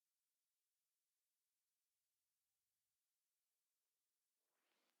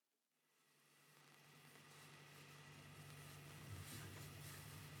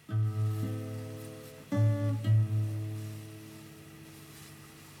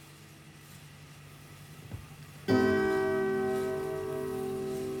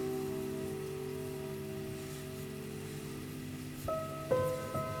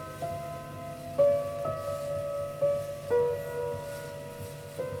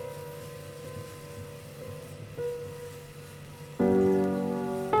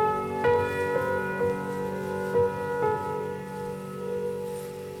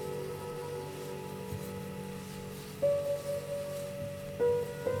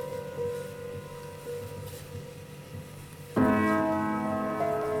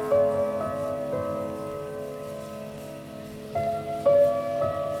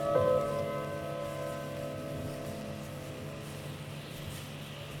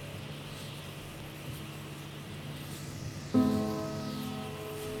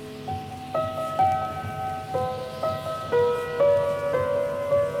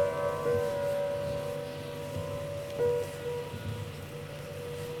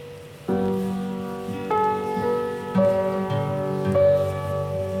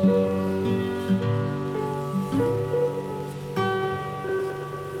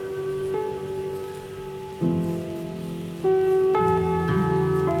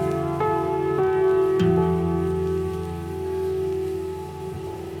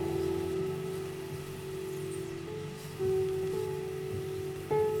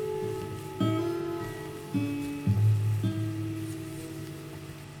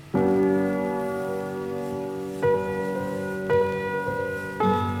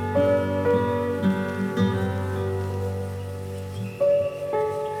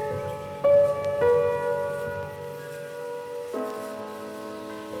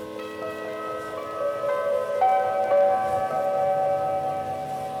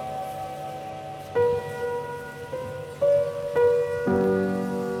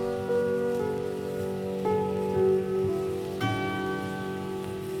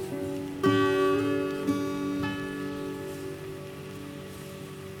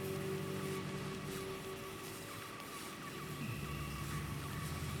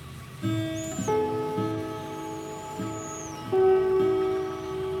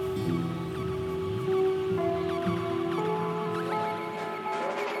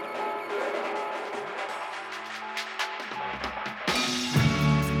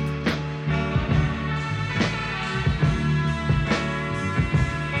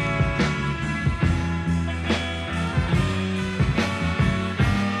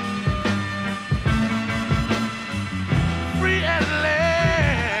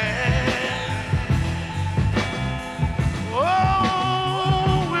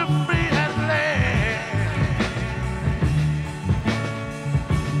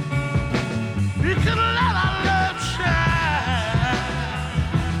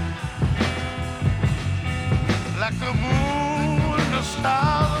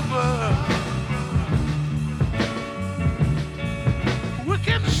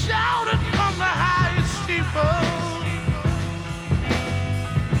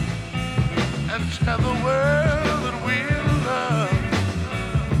world that we love.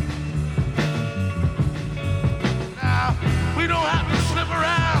 Now, we don't have to slip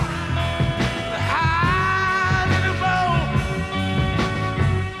around and hide anymore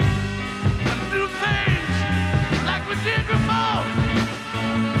and do things like we did before.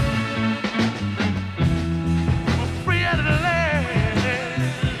 We're free at the land.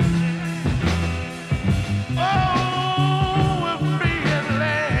 Oh, we're free at the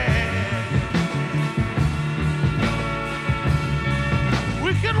land.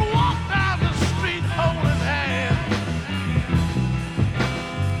 We can walk down the street holding hands,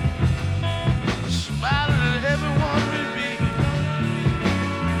 smiling at everyone we meet.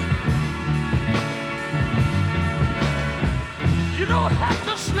 You don't have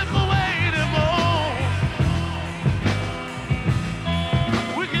to slip away anymore.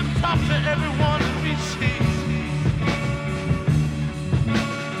 We can talk to everyone that we see.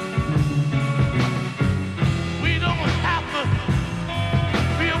 We don't have to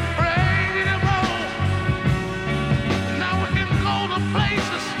be afraid anymore. Now we can go to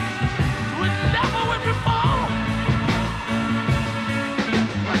places we never went before.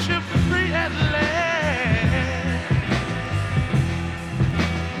 But you're free at last.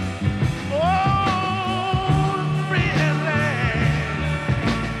 Oh, free at last.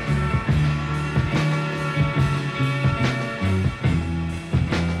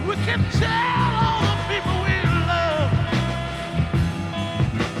 We can tell all the people we love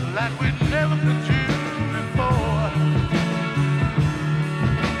like we never could do before.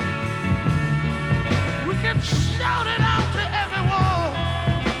 We can shout it out to everyone.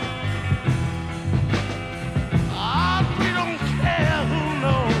 Ah, we don't care who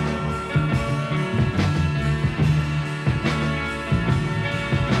knows.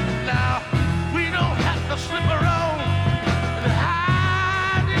 Now, we don't have to slip around and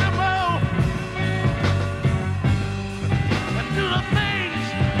hide anymore and do the things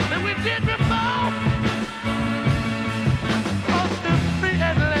that we did before.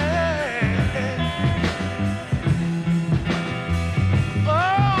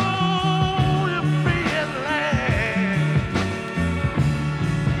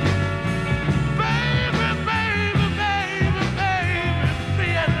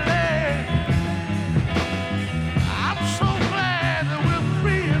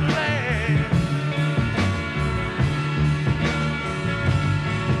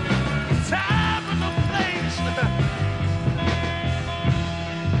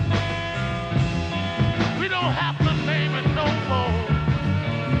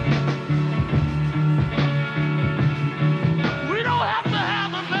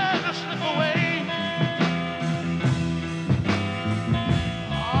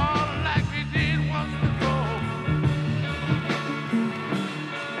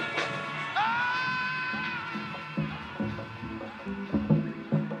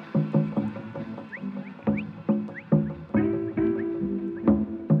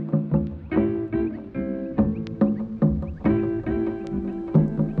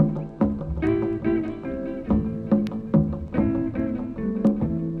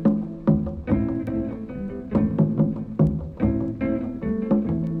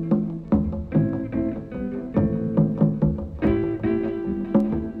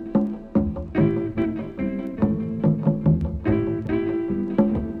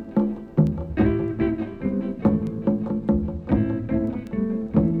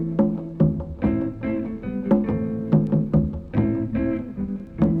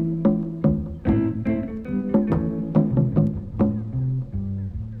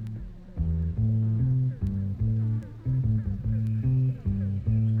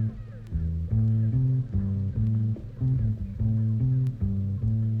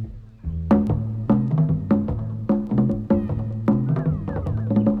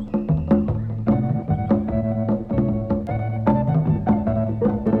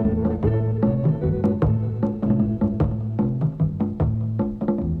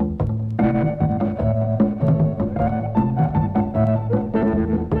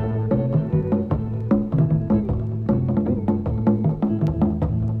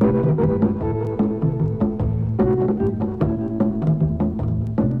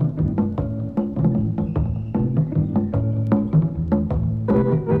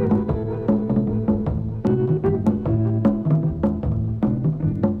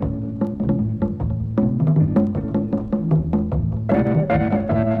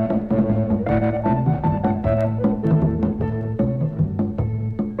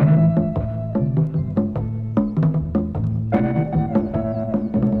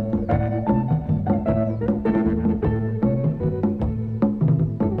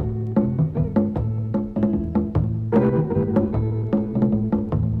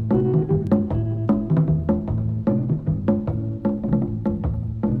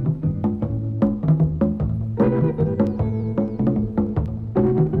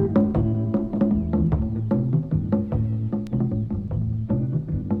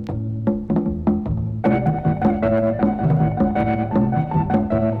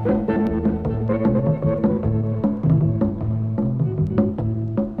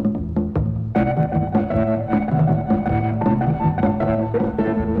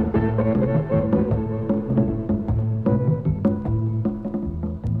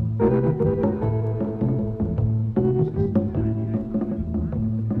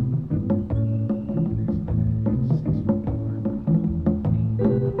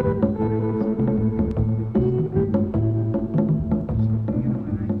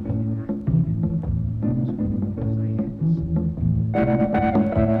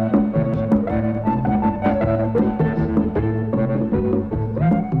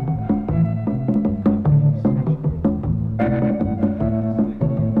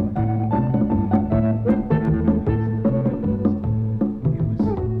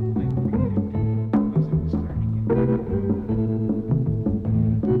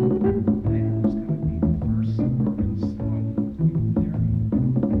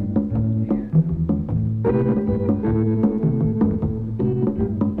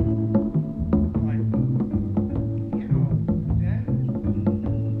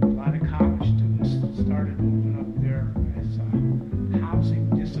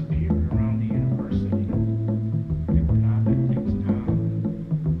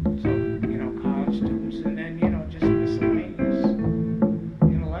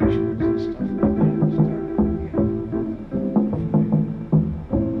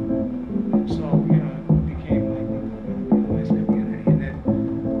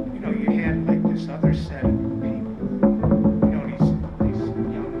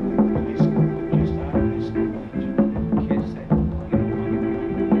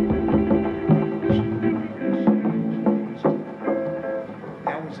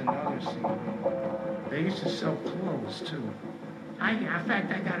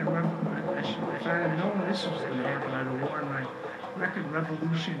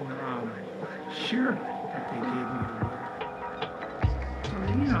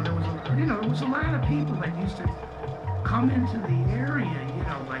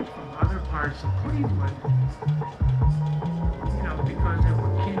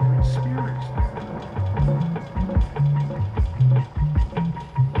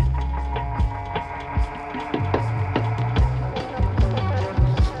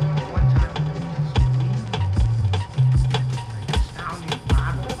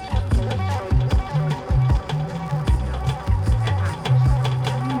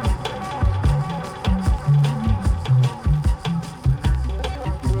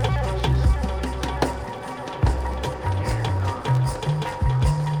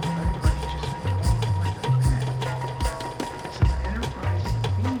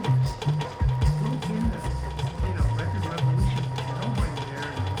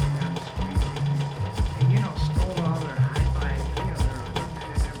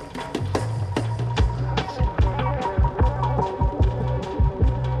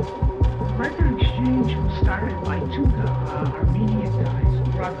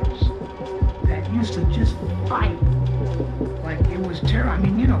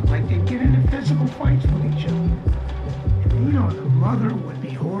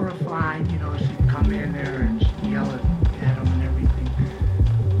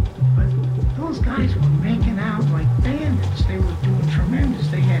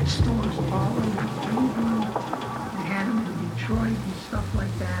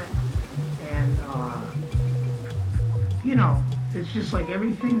 Just like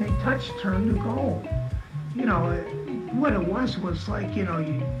everything they touched turned to gold. What it was like, you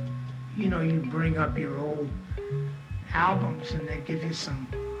bring up your old albums and they give you some,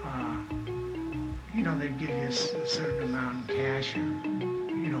 they give you a certain amount in cash or,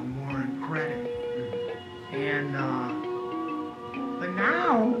 more in credit. And, but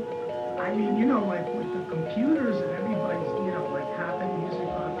now, like with the computers and everybody's, like copying music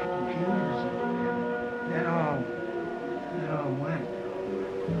off the computers and that all went.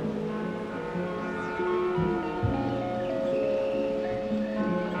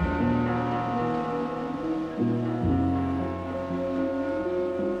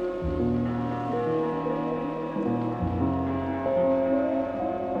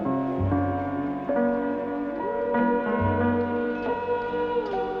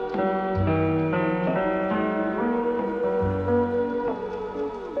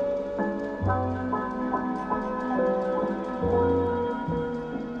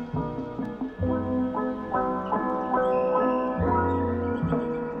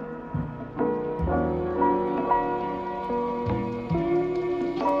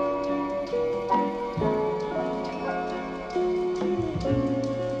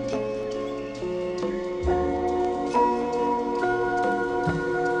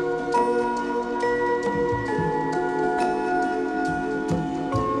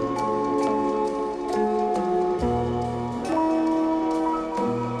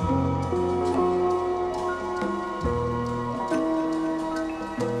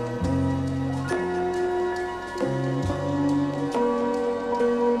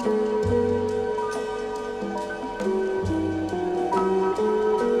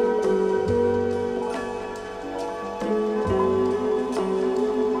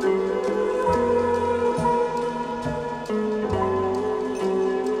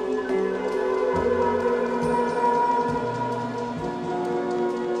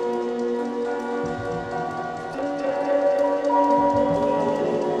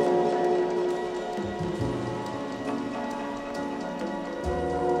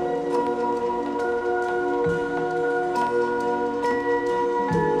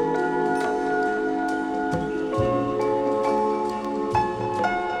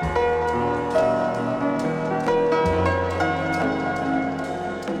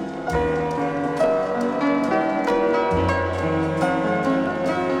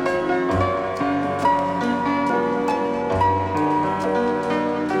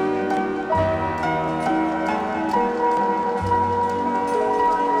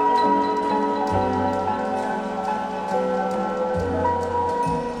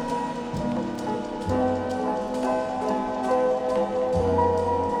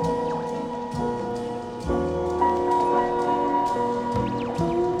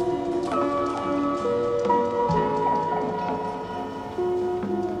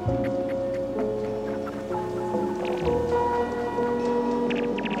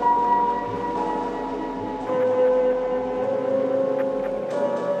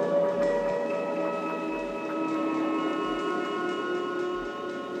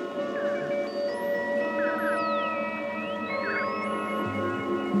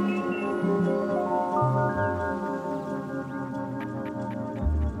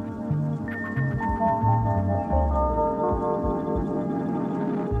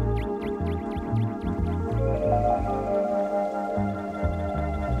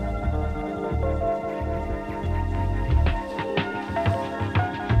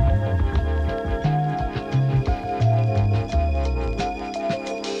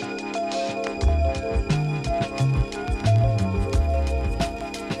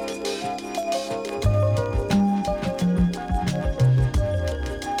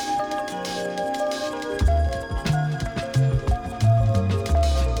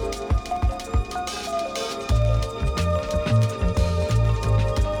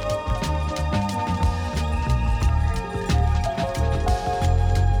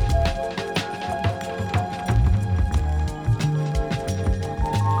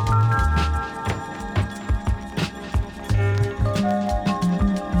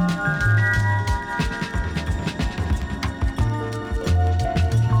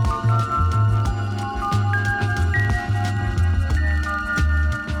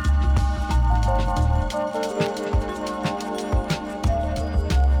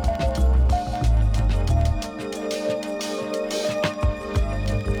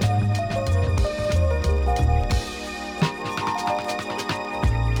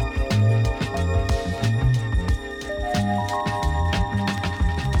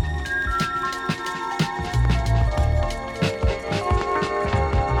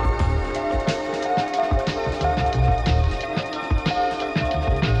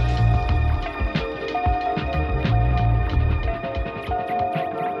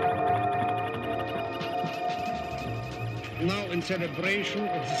 in celebration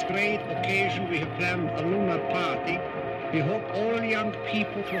of this great occasion, we have planned a lunar party. We hope all young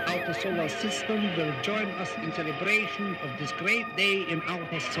people throughout the solar system will join us in celebration of this great day in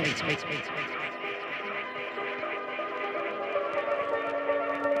outer space.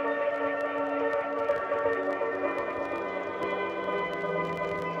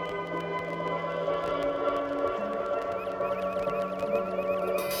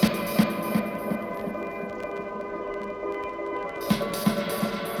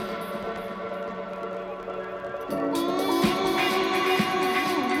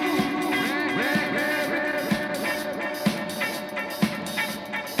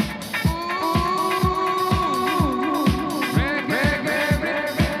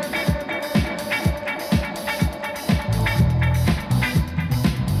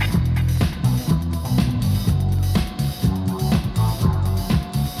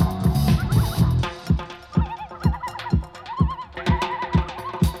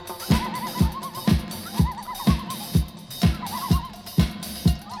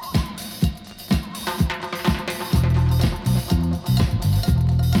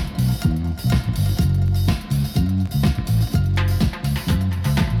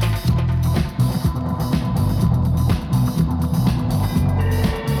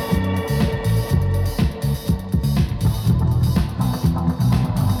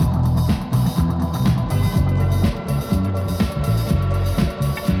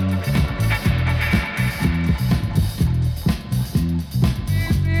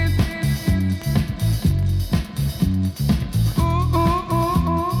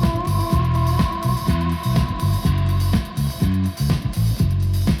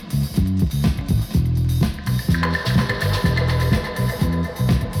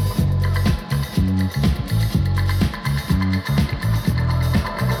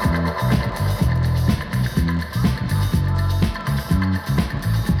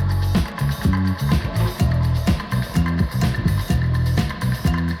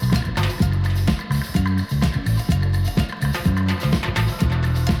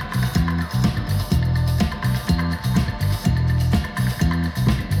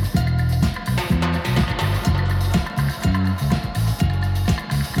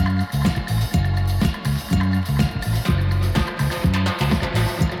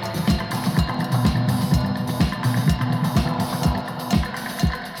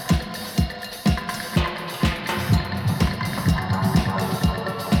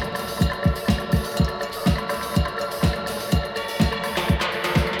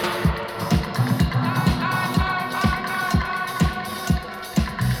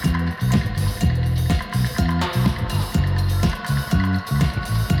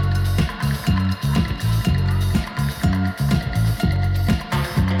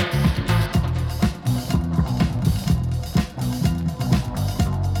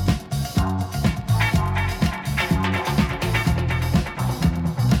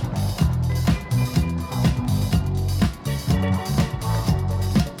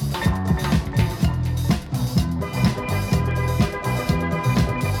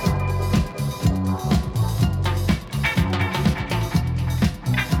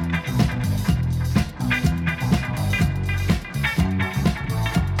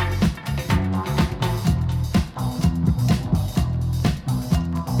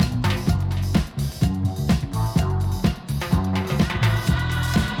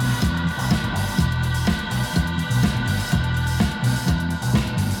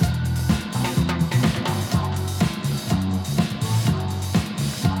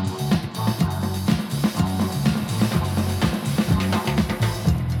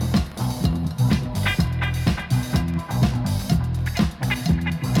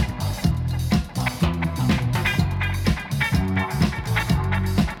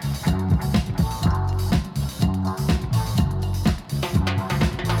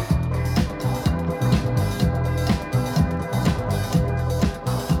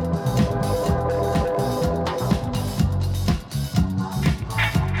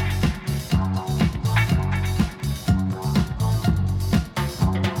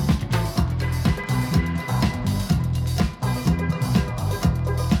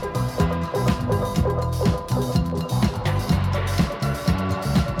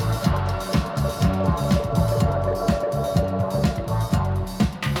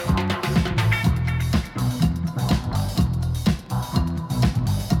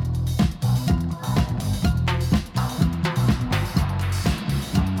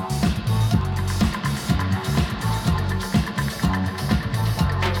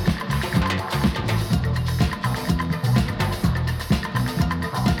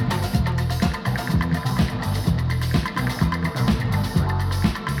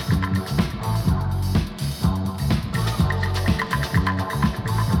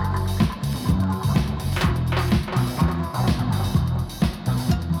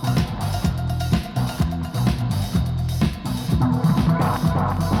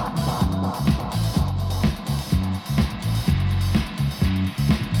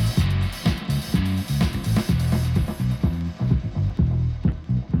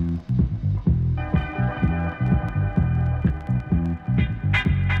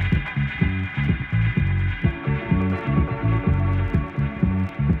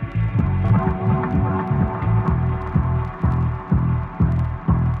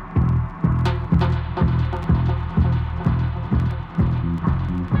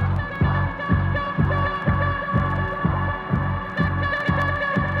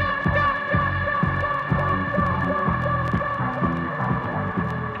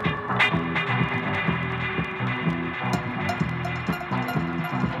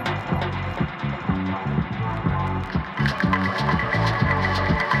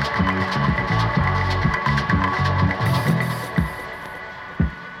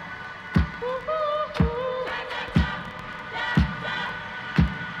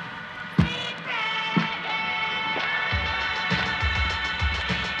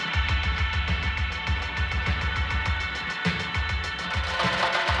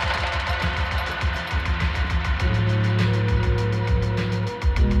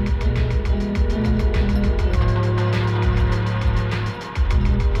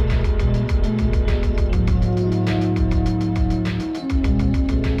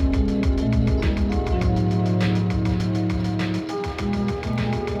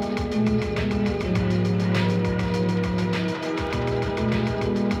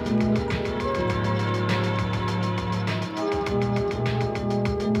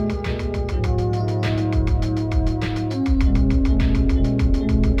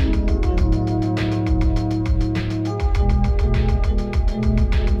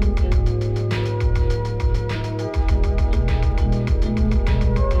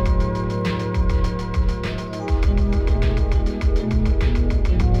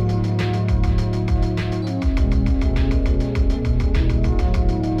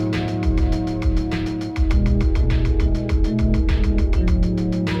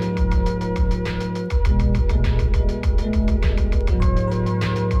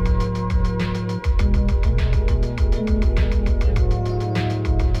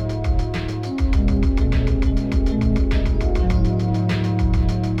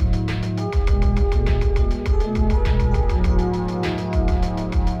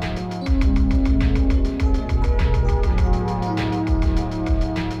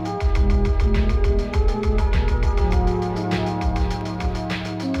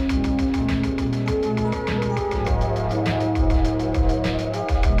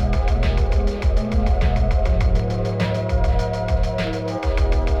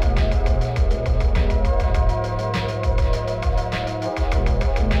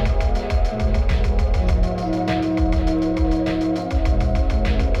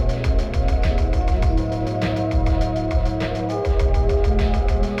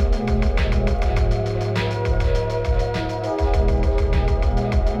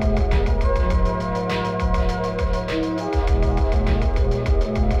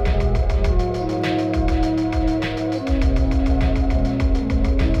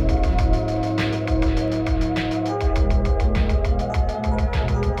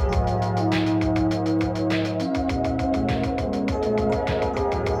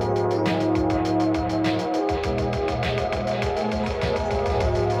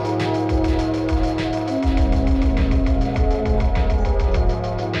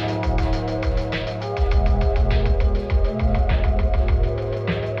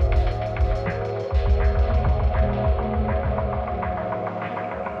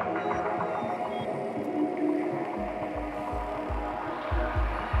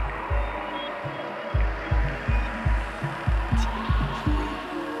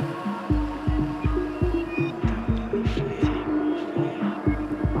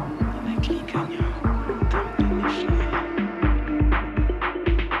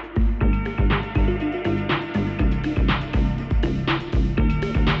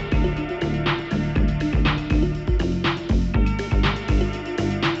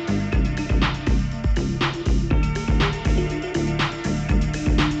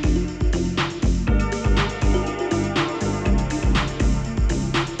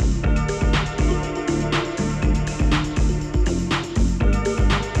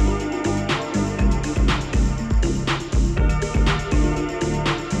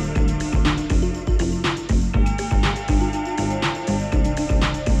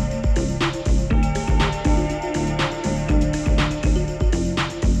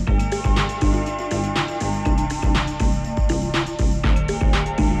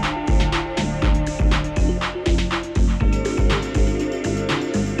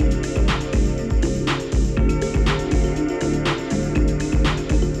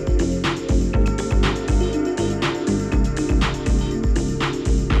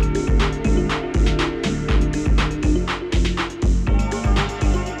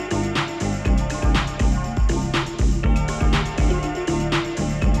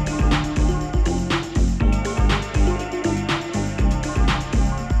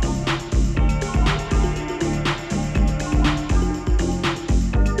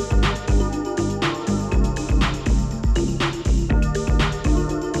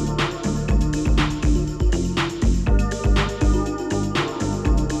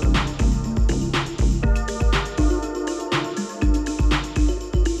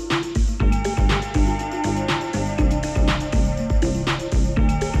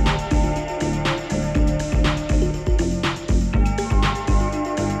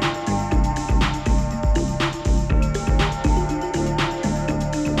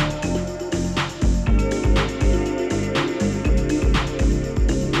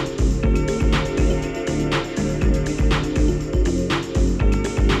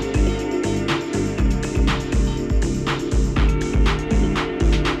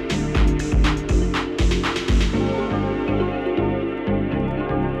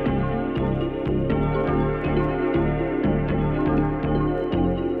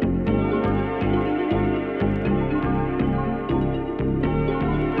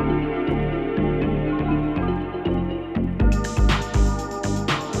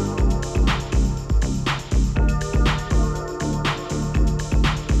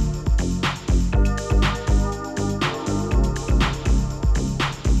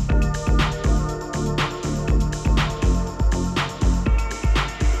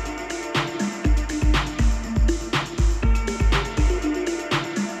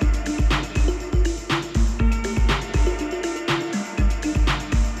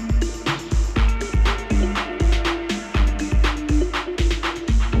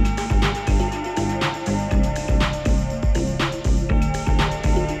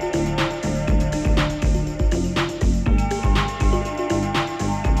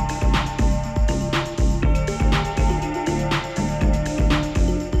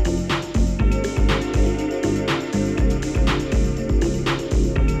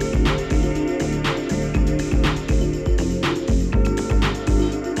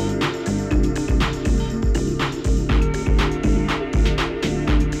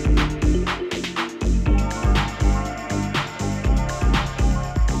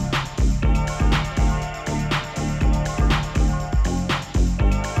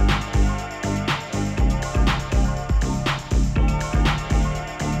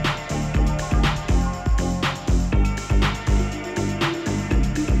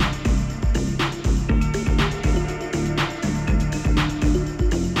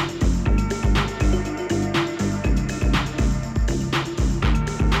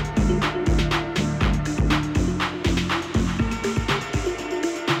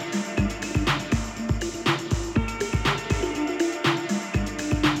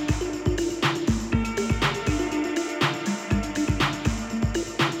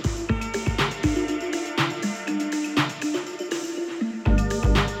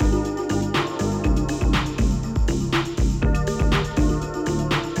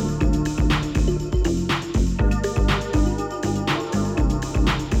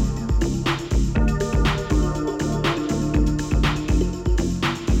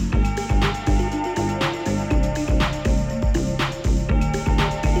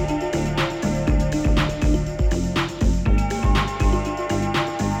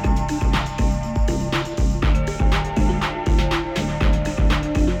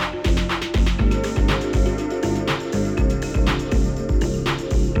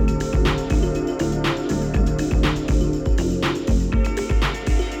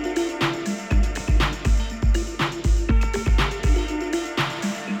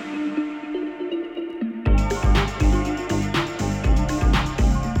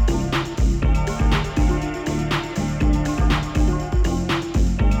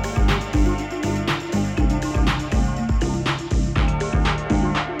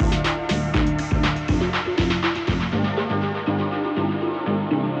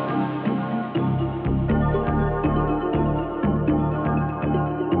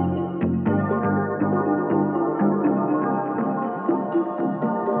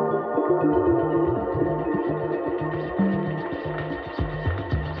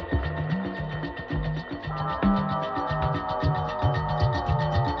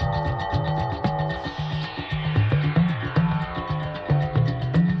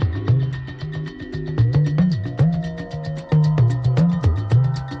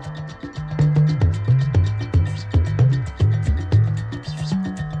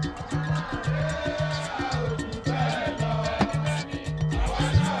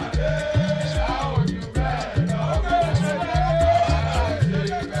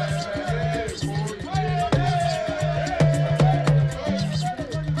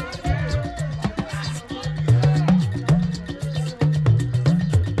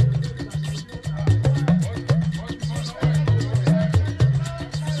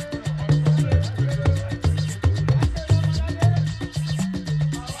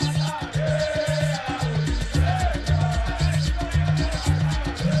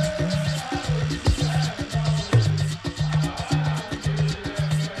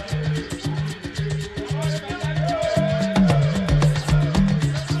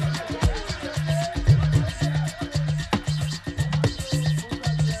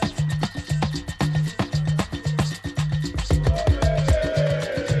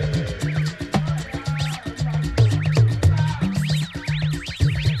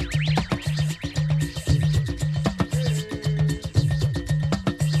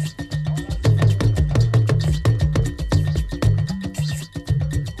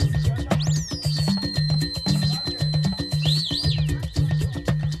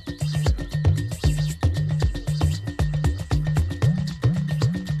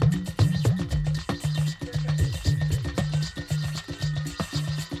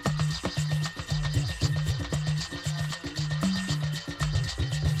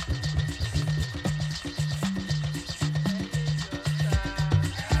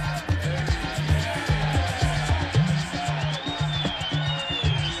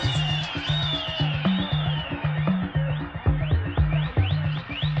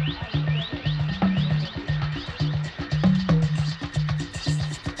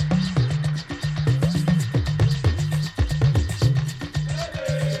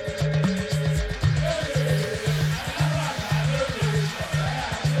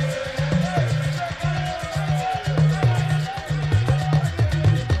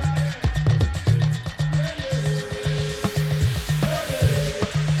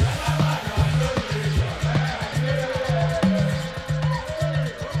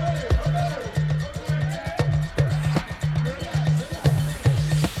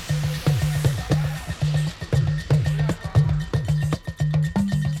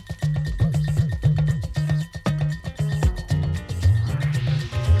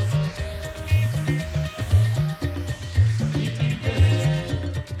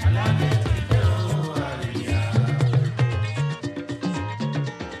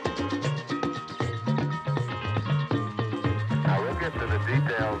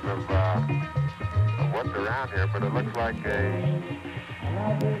 details of what's around here, but it looks like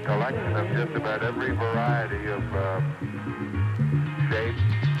a collection of just about every variety of shape,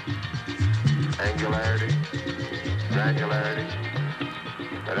 angularity, granularity,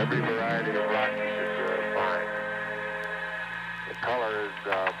 but every variety of rock you could find. The color is,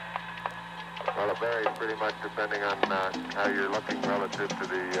 well, it varies pretty much depending on how you're looking relative to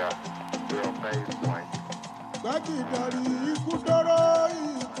the real phase point.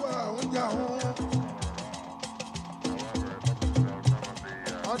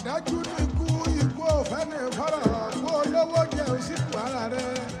 Ọ̀dájú ní ikú ikú òfẹ́ ní ìfọ́rọ̀ kó olówó jẹ́ òsìkú ara rẹ̀.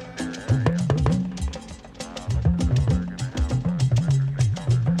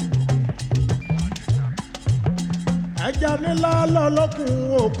 Ẹja nílá lọ́lọ́kùn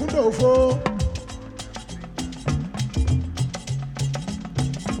òkúndòfo.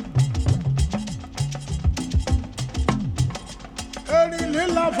 Erin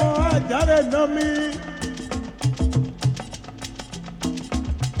lílá fọ àjàre náà mi.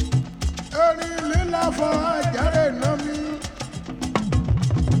 Erin lílá fọ àjàre náà mi.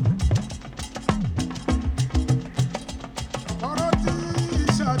 Ọ̀rọ̀ tí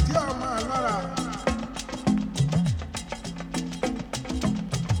ìṣàtì ọmọ lára.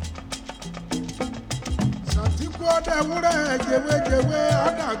 Ṣàtìkú ọdẹ wúrẹ́ jẹwéjẹwé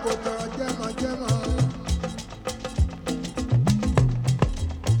ọ̀dàgòtò jẹmọjẹmọ.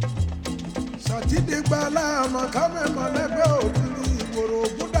 Ṣàtìdìgbà láàmú kámẹ́mọ́ lẹ́gbẹ́ òkìrì ìgboro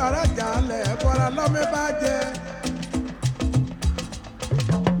ògúndàrá jàlẹ̀ ẹ̀kọ́ra lọ́mẹ́ bá jẹ.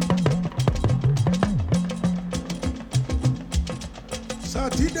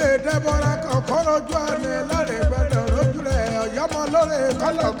 Ṣàtìdè dẹ́bọ̀rà kọ̀ọ̀kọ́ lójú àná láre gbẹdọ̀ lójú rẹ̀ ọ̀yọ́mọ lórí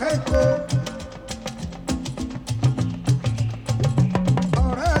kọ́lọ̀ kẹ́kọ̀ọ́.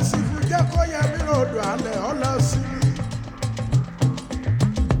 Ọ̀rẹ́ sì fún jẹ́ kó yẹ mí ròdò àlẹ́ ọlọ́sí.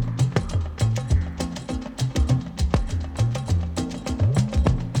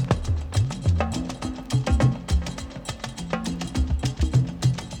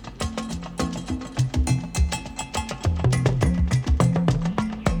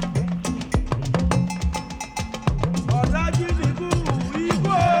 Ọ̀dájú ní ikú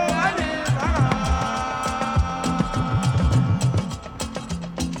ikú ẹni rárá.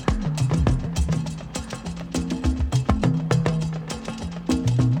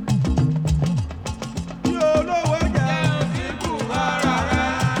 Bí olówó jẹ́ òsìkú ara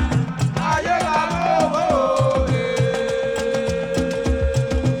rẹ̀, ayé la lówó òde.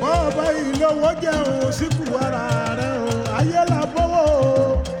 Wọ́n bá ìlówó jẹ́ òsìkú ara rẹ̀ o, ayé la bówó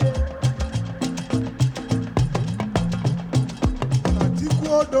o. Àtìkú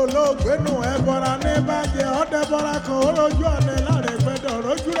odò ló gbénu ẹbọra ní bàjẹ́ ọ̀dẹ́bọra kan ó lójú ọ̀nà láre gbẹdọ̀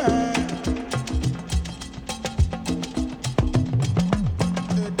lójú rẹ̀.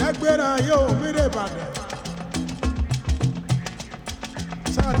 Ìdẹ́gbéra yóò mírè Ìbàdàn.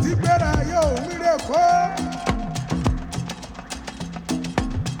 Ṣàtìgbéra yóò mírè Èkó.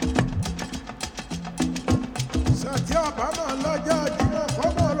 Ṣàtì ọ̀bámọ̀ lọ́jọ́ Jímọ̀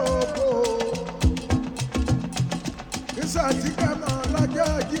fọ́mọ̀rọ̀ oko. Ṣàtì kẹ́mọ̀ lọ́jọ́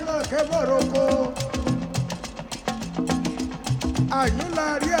Jímọ̀ kẹ́mọ̀rọ̀ oko.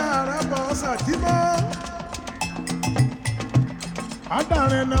 Àyúnlárí àràbọ̀ Ṣàtìmọ́.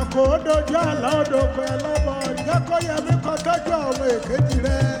 Adarin náà kò dojú àlá odò pẹ̀ lọ́bọ̀ Jákòyẹmí kan tọ́jú ọmọ èkejì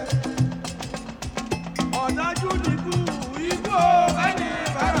rẹ̀. Ọ̀dájú nìkú ikú ẹni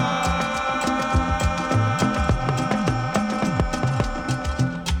bàrà.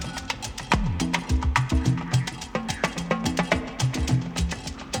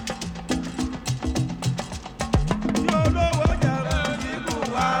 Bí olówó jẹ́ òsìkú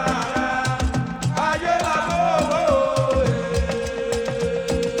ara rẹ̀, ayé la lówó òde.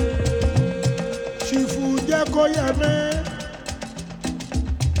 Ṣìfù Jákòyẹmí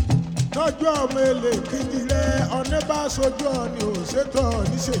tọ́jú ọmọ èlé kejì rẹ̀ ọ̀nẹ́ bá sojú ọ̀nì òṣètò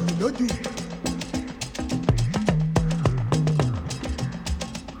níṣèyí lójú.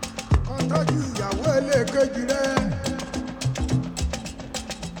 Ọ̀tọ́jú ìyàwó èlé kejì rẹ̀.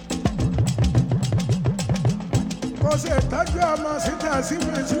 Kò ṣe tọ́jú ọmọ síta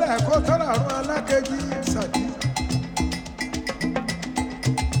síbi sílẹ̀ kó tọ́ra àrùn alákejì Ṣàtì.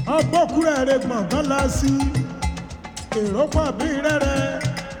 Ọgbọ́kúrẹ́ rẹ̀ gbọ̀ngàn la sí èrò pọ̀ bí rẹ́rẹ́.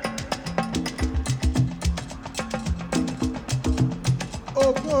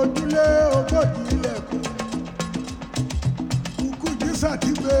 Ogún ojúlé ogójì ilẹ̀kùn. Kùkú jí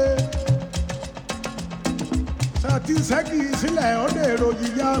Ṣàtì gbé. Ṣàtì ṣẹ́gi sílẹ̀ ó dèrò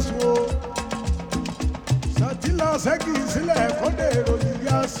yíyá sùn o. Ṣàtì lọ ṣẹ́gi sílẹ̀ ó dèrò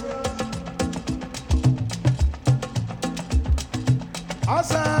yíyá sùn.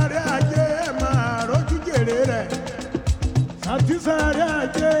 ọ̀sàrẹ̀ ajé ẹ̀ máa rójú jèrè rẹ̀ sàtìsàrẹ̀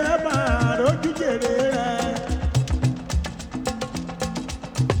ajé ẹ̀ máa rójú jèrè rẹ̀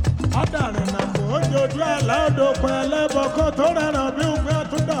ọ̀dàrin nà mọ̀ ojojú àlàódò pẹ̀lẹ́ bọ̀kọ́ tó rẹ̀ràn bí ògbẹ́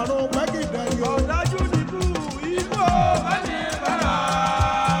tó dàrún gbẹ́gìdẹ̀ yìí. ọ̀dájú nìkú ìbò bẹ́ẹ̀ni bẹ́ẹ̀.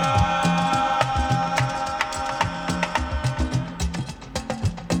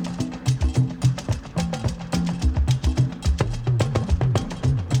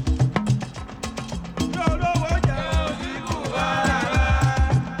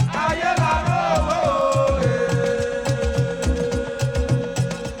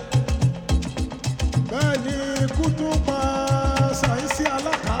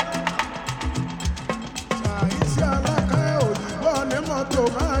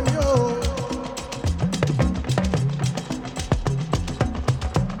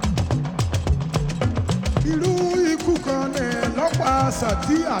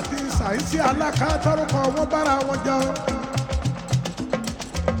 Sàtí àti Sàísí Aláká tọ́rọkọ wọn bára wọn jọ.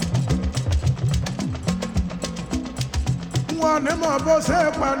 Wọ́n ní mọ̀ bó ṣe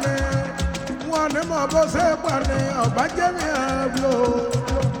pani, wọ́n ní mọ̀ bó ṣe pani, ọ̀bájẹ́mi àbúrò.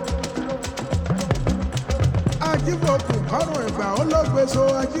 Ajíbòkù kọ́rùn ìgbà olóògbèso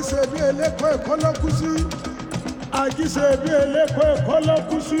ajíṣe bí eléko èkó ló kú sí. Ajíṣe bí eléko èkó ló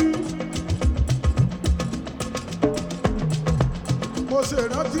kú sí. Mo ṣe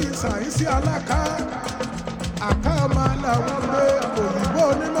rántí Sàísí Aláká àká ọmọ làwọn gbé òyìnbó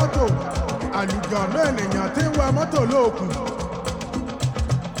onímọ́tò àlùjọ̀nú ènìyàn tí ń wa mọ́tò lóòkùn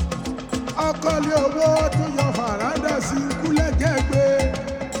ọkọ̀lé owó tó yọ fàràdà sí kúlẹ̀jẹ̀ gbé.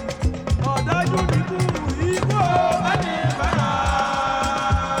 ọ̀dájú nìkú ìbò bẹ́ẹ̀ni bẹ́ẹ̀.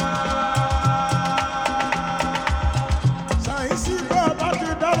 Sàísí bá bá ti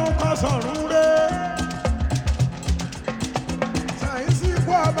dárún kan sọ̀rún rẹ̀.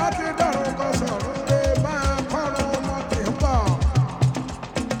 Bá ti dọ̀rùn kan sọ̀rọ̀ lé máa kọ́run ọmọ tí ń bọ̀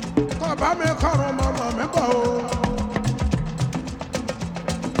kọ́ bá mi kọ́run ọmọ mi bọ̀ o.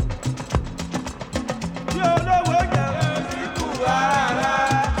 tí olówó jẹ́ ikú ara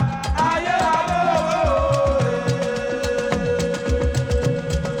ayé lálówó.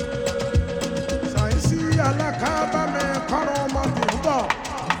 Sàísí Aláká bá mi kọ́run ọmọ tí ń bọ̀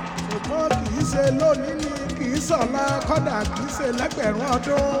ṣùgbọ́n kì í ṣe lónìí ni kì í sọ̀la kọ́dà kì í ṣe lẹ́gbẹ̀rún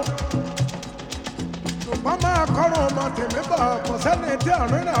ọdún. Ṣùgbọ́n máa kọ́rùn ọmọ tèmi bọ̀ kò sẹ́ni tí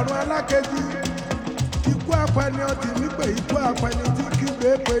ọ̀rìn àrùn alákejì. Ikú apẹni ọtí mi pé ikú apẹni tí kígbe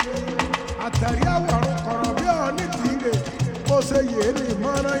pé ní. Àtẹ̀rí àwọ̀rùn kọ̀rọ̀ bí ọ̀ní tìrè. Mo ṣe yèé ní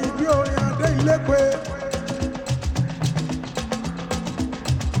ìmọ̀ràn ibi orin adé ilé pé.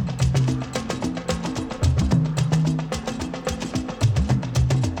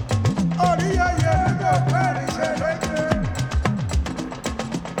 Orí yẹyẹ nínú ọ̀pẹ́ ìrìnsẹ̀ lóde.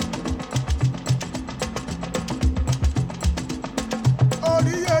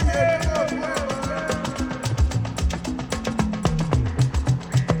 Orí yẹyẹ nínú ọ̀pẹ́ ìrìnsẹ̀.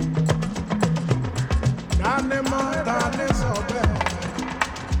 Dání mọ́ dání sọ bẹ́ẹ̀.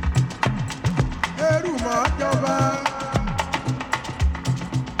 Kérù mọ́ jọba.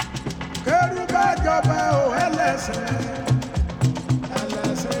 Kérù bá jọba ò ẹlẹ́sìn.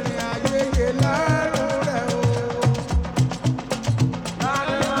 Ẹlẹ́sìn ni ayẹyẹ lárùn rẹ̀ o.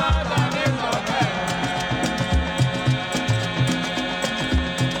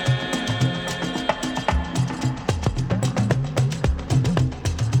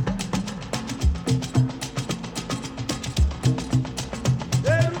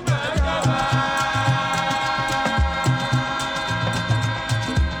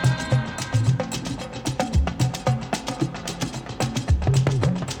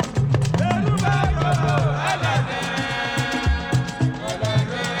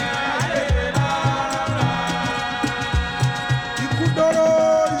 Ikú dóró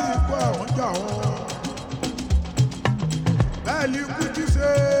ikú àwọn jà wọn. Bẹ́ẹ̀ ni ikú ti ṣe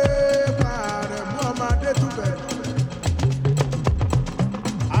Àrẹ̀mú ọmọ Adétúbẹ̀.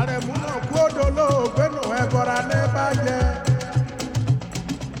 Àrẹ̀mú náà kú odò lóògbé nù ẹ̀bọ̀ra ní bàjẹ́.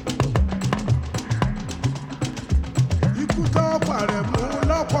 Ikú tó pàrẹ̀mú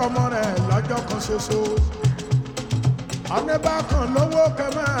lọ́pọ̀ ọmọ rẹ̀ lọ́jọ́ kan ṣoṣo. Ọ̀nẹ́bàkan lówó kẹ́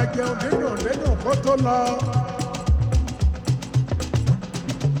máa jẹun dídùn kó tó lọ.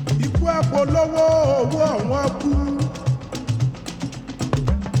 Ikú àpolówó owó àwọn kú.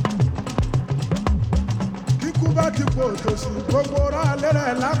 Kíkú bá ti pò tòsí gbogbo rálẹ̀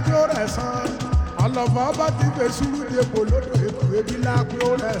rẹ̀ lápẹ́ ó rẹ̀ san. Ọlọ́mọ bá ti fẹ́ sùúrù di epo lódò ètò ebi lápẹ́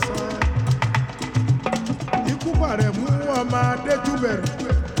ó rẹ̀ san. Ikú Àrẹ̀mú ọmọ Adétúbẹ̀rù.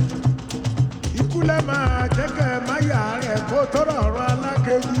 Ikú lẹ́ máa jẹ́kẹ̀ máyà rẹ̀ kó tọrọ ọ̀rọ̀ alá.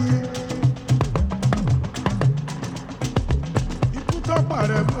 alákejì. Ikú tọ́pọ̀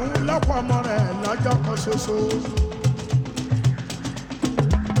rẹ̀ mú lọ́pọ̀ ọmọ rẹ̀ lọ́jọ́ kan ṣoṣo.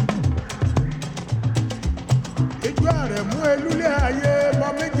 Ijú àrẹ̀mú elúlé ayé mọ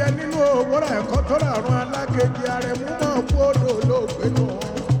méje nínú owó rẹ̀ kó tó ràrùn alákejì àrẹ̀mú náà kú odò lóògbé nù.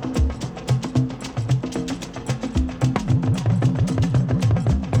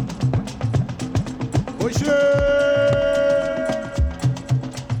 Ó ṣe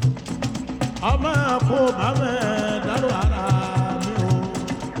ọmọ kò bá mẹ́ dárò ara mi o.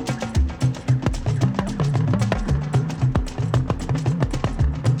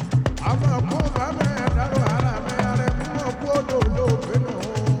 Ọmọ kò bá mẹ́ dárò ara mi àrẹ̀mú náà kú odò lóògbé nù.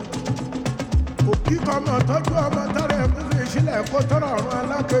 Òkì kọ́mọ tọ́jú ọmọ tọ́rẹ̀ mú mi sílẹ̀ kó tó rọrùn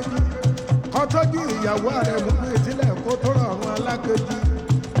alákejì. Kọ́ tọ́jú ìyàwó àrẹ̀mú mi sílẹ̀ kó tó rọrùn alákejì.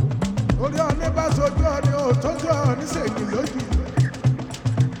 Orí ọ̀ní bá sojú ọ̀ní òtójú ọ̀ní ṣègì lójú.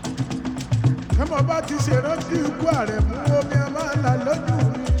 Kẹ́mọ̀ bá ti ṣèrántí ikú àrẹ̀mú omi ẹ máa là lójú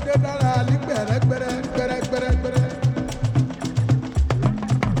mi dé dára ní gbẹ̀rẹ́gbẹ̀rẹ́.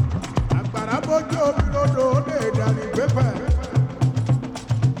 Àgbàrá bójú omi lodò ó lè dàní gbẹ́fẹ̀.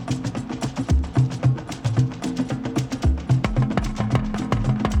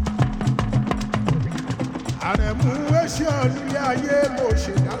 Àrẹ̀mú wéṣí ọ̀nílé ayé mo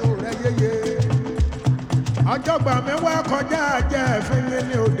ṣèdárò rẹ̀ yéye. Ọjọ́gbà mẹ́wàá kọjá jẹ́ ẹ̀fín mi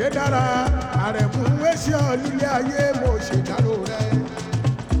ní òde dára. Àrẹ̀mú wéṣí ọ̀nílé ayé mo ṣèdárò rẹ̀.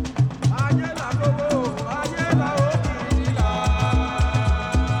 ayé là lówó ayé là ó kìí là.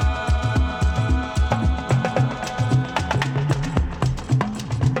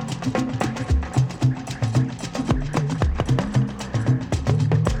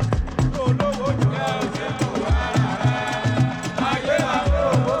 olówó jù ẹ́ ò ṣe tó wá rẹ̀ ayé là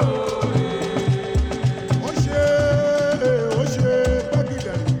lówó. Ó ṣe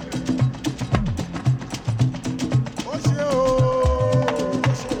gbẹ́gìdẹ̀. Ó ṣe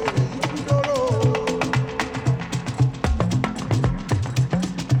ìkúdóró.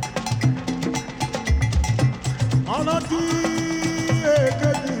 Ọ̀nà tí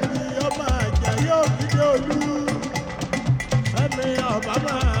èkejì ni ọmọ àjà yóò dídé olú. Ẹni ọ̀bá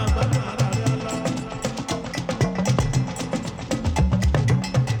máa gbádùn ara rẹ̀ lọ.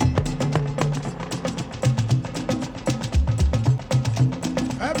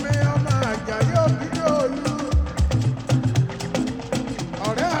 Ẹ̀mí ọmọ àjà yóò dídé olú.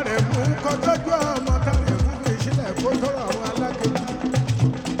 Ọ̀rẹ́ rẹ̀ mú kọjọ́jú ọmọ tàbí mú mi sílẹ̀ kó tó rọrùn alákejì.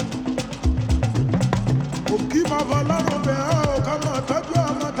 Òkì mọ̀ fọ́ lọ́rùn bẹ́ẹ̀ ó kọ́ mọ̀ tọ́jú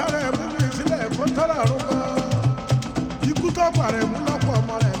ọmọ tàbí mú mi sílẹ̀ kó tó rọrùn gan. Ikú tó pàrẹ̀ mú lọ́pọ̀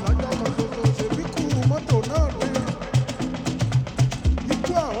ọmọ rẹ̀ lọ́jọ́ kan ṣoṣo ṣèbí kú mọ́tò náà ní.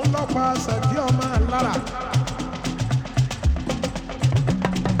 Ikú àwọn lọ́pàá ṣẹ̀dí ọmọ lára.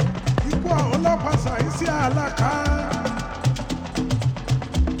 Ikú àwọn ọlọ́pàá ṣàìsí àlàkà.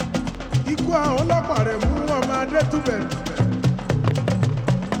 Ikú àwọn ọlọ́pàá rẹ̀ mú ọmọ adétúbẹ̀.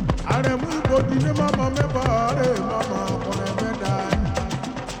 Àrẹ̀mú ibodì ní mọ́mọ́ mẹ́bọ̀ rẹ̀ mọ́mọ́ ọkùnrin mẹ́ta.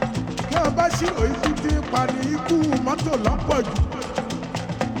 Kí ọba ṣírò ikú tí ń pa ní ikú mọ́tò lọ́pọ̀ jù.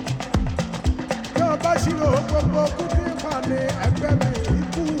 Kí ọba ṣírò gbogbo ikú tí ń pa ní ẹgbẹ́ mi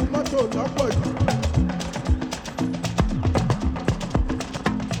ikú mọ́tò lọ́pọ̀ jù.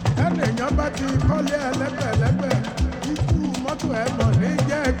 Ẹnìyàn bá ti kọ́lé ẹlẹ́gbẹ̀lẹ́gbẹ̀ ikú mọ́tò ẹ̀ mọ̀ ní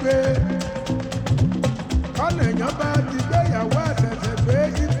jẹ́ gbé. Kọ́nìyàn bá ti gbéyàwó àṣẹ̀ṣẹ̀ gbé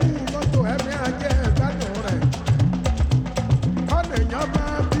ikú mọ́tò ẹ̀mí ajẹ́ ìgbádùn rẹ̀. Kọ́nìyàn bá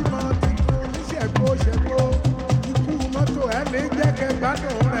bímọ tuntun níṣẹ̀gbó ṣẹ̀gbó ikú mọ́tò ẹ̀mí jẹ́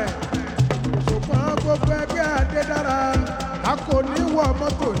kẹgbádùn rẹ̀. Ṣùgbọ́n gbogbo ẹgbẹ́ Adédára a kò ní wọ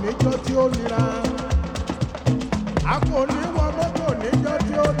mọ́tò níjọ́ tí ó nira. A kò ní wọ mọ́tò níjọ́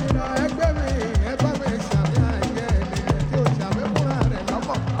tí ó nira ẹgbẹ́ mi ẹ bá mi ṣàmì àìyẹ ènìyàn tí ó ṣàmì fúnra rẹ̀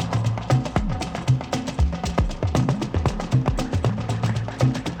lọ́pọ̀.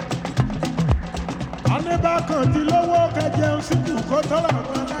 Ọ̀nẹ́bàkan ti lówó kẹjẹun síkù kó tọ́lá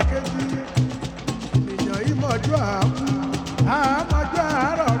àwọn alákejì. Ènìyàn yìí mọ̀jú àákú, àámọ̀jú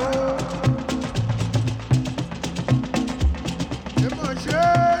àárọ̀rọ̀. Èmọ̀ ṣe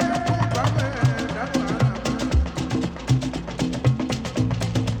ikú gbàmẹ́ dánú ara mi.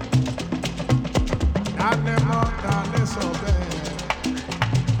 Dánimọ̀ dání sọ bẹ́ẹ̀.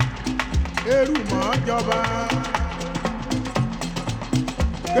 Eru mọ̀ jọba.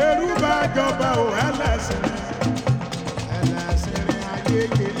 Eru bá jọba ò ẹlẹ́sìn. Ẹlẹ́sìn rìn ayé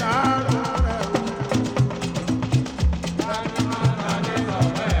yìí láàrú rẹ̀ o. Dánimọ̀ dání sọ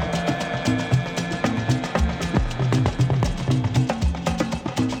bẹ́ẹ̀.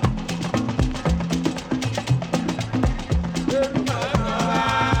 Eru bá jọba.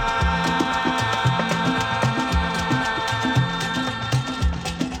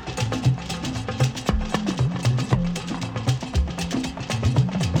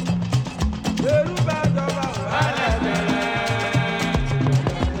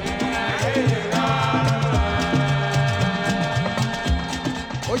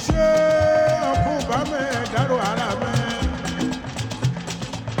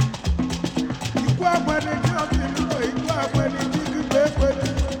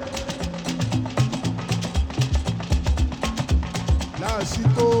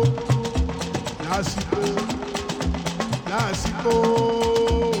 lásìkò lásìkò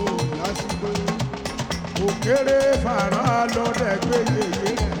lásìkò òkèrè fàrà lọ́dẹ̀gbẹ́ yèyé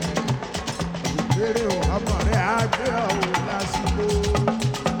rẹ̀ òkèrè ọmọ rẹ̀ àgbẹ̀ ọ̀hún lásìkò.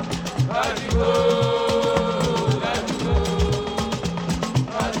 lásìkò lásìkò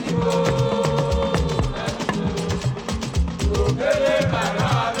lásìkò lásìkò òkèrè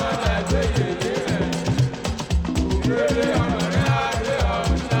fàrà lọ́dẹ̀gbẹ́ yèyé rẹ̀ òkèrè ọmọ rẹ̀ àgbẹ̀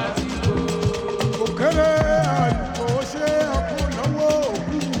ọ̀hún lásìkò. òkèrè àlùkò ṣe ọkùnnáwó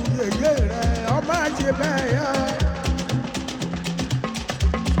òkú yèyé rẹ̀ ọmọ àjẹ bẹ́ẹ̀ yá.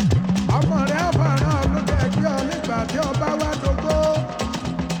 ọmọ rẹ̀ fàrà lọ́dẹ̀gbẹ́ ọ nígbà tí ọba wá dógó.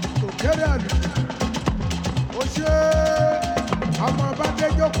 òkèrè àlùkò ó ṣe ọmọ bá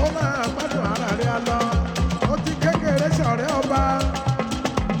déjọ́ kó máa gbádùn ara rẹ̀ lọ. ó ti kékeré sọ̀rẹ́ ọba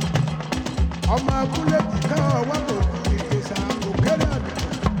ọmọ abúlé kíkà ọwọ́ kò kú ìgbésà òkèrè àlùkò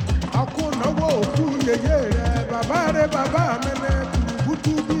akúnnáwó òkú yèyé rẹ̀ bàbá rẹ̀ bàbá mi ní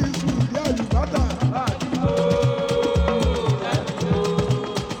kùtù bí iṣu ìdí àlùbọ́tà.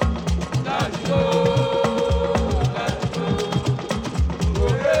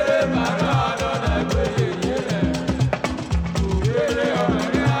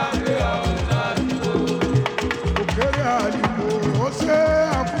 òkèrè àlùkò ó ṣe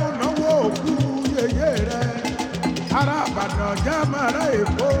akúnnáwó òkú yèyé rẹ̀ ará àbàdàn jámàrà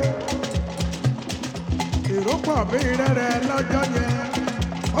èkó èrò pọ̀ bí rẹ̀rẹ̀ lọ́jọ́ yẹn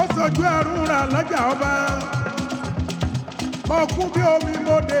ó sojú ẹrú ra lọ́jà ọba mo kú bí omi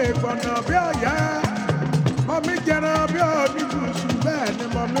mo dé gbọ̀nà bí ọ̀yá mo mi jẹran bí onídùúsù bẹ́ẹ̀ ni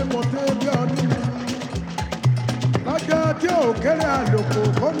mo mi mo tẹ́ bí onímù lọ́jọ́ tí òkèrè àlòkò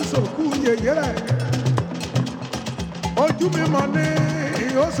kó ní sòkú yèyé rẹ̀ ojú mi mọ̀ ní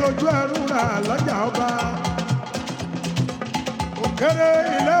ó sojú ẹrú ra lọ́jà ọba òkèrè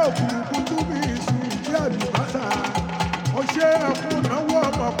ilé òkùnkùn tó bí iṣu ìdí àlùbọ́sà ó ṣe ọkùnnáwó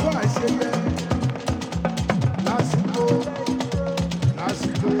ọmọ kó àṣeyẹ lásìkò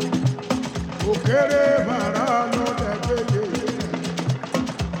lásìkò òkèrè bàrà lọ́dẹ̀gbẹ́ yèyé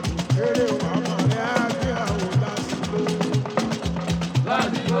òkèrè ọmọ rẹ̀ àgbẹ̀ àwọn lásìkò.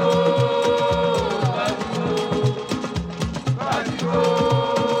 lásìkò lásìkò lásìkò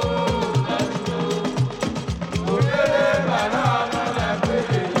lásìkò òkèrè bàrà lọ́dẹ̀gbẹ́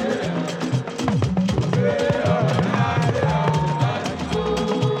yèyé rẹ̀ òkèrè ọmọ rẹ̀ àgbẹ̀ ọ̀hún lásìkò.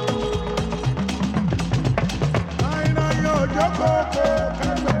 àìná yóò jókòó kó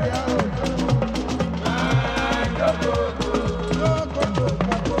kẹgbẹ́ òjò.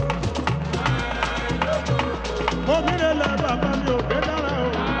 mo mi lè lẹ bàbá mi ò gbé dára o.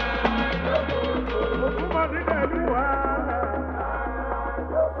 òkú mọ̀ nílẹ̀ ìlú wa.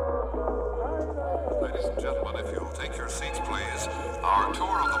 Ladies and gentlemen, if you'll take your seats, please. Our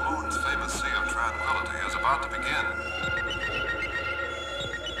tour of the moon's famous Sea of Tranquility is about to begin.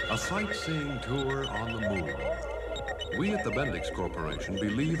 A sightseeing tour on the moon. We at the Bendix Corporation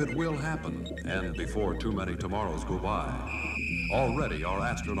believe it will happen, and before too many tomorrows go by. Already, our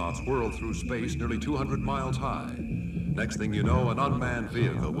astronauts whirl through space nearly 200 miles high. Next thing you know, an unmanned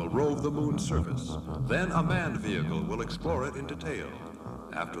vehicle will rove the moon's surface. Then a manned vehicle will explore it in detail.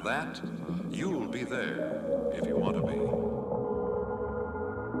 After that, you'll be there, if you want to be.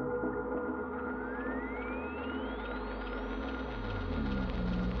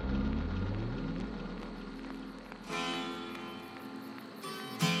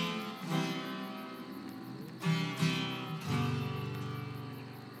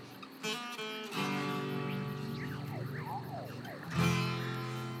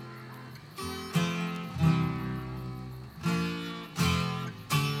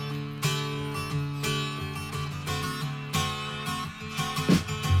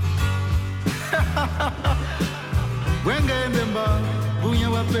 Wenga embemba, bunya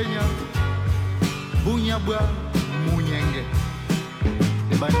wapenya, bunya bwa, munyenge.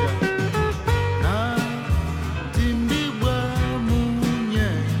 Banja. Na tindi bwa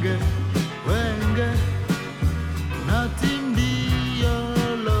munyenge, wenge. Na tindi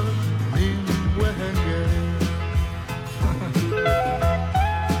yolo ni wenge.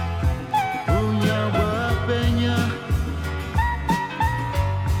 Bunya wapenya.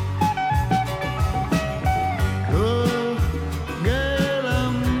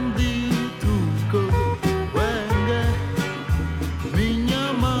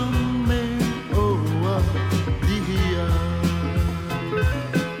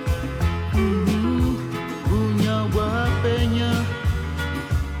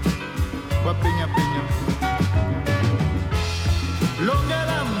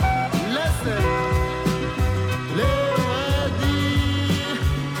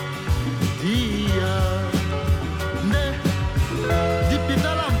 Yeah.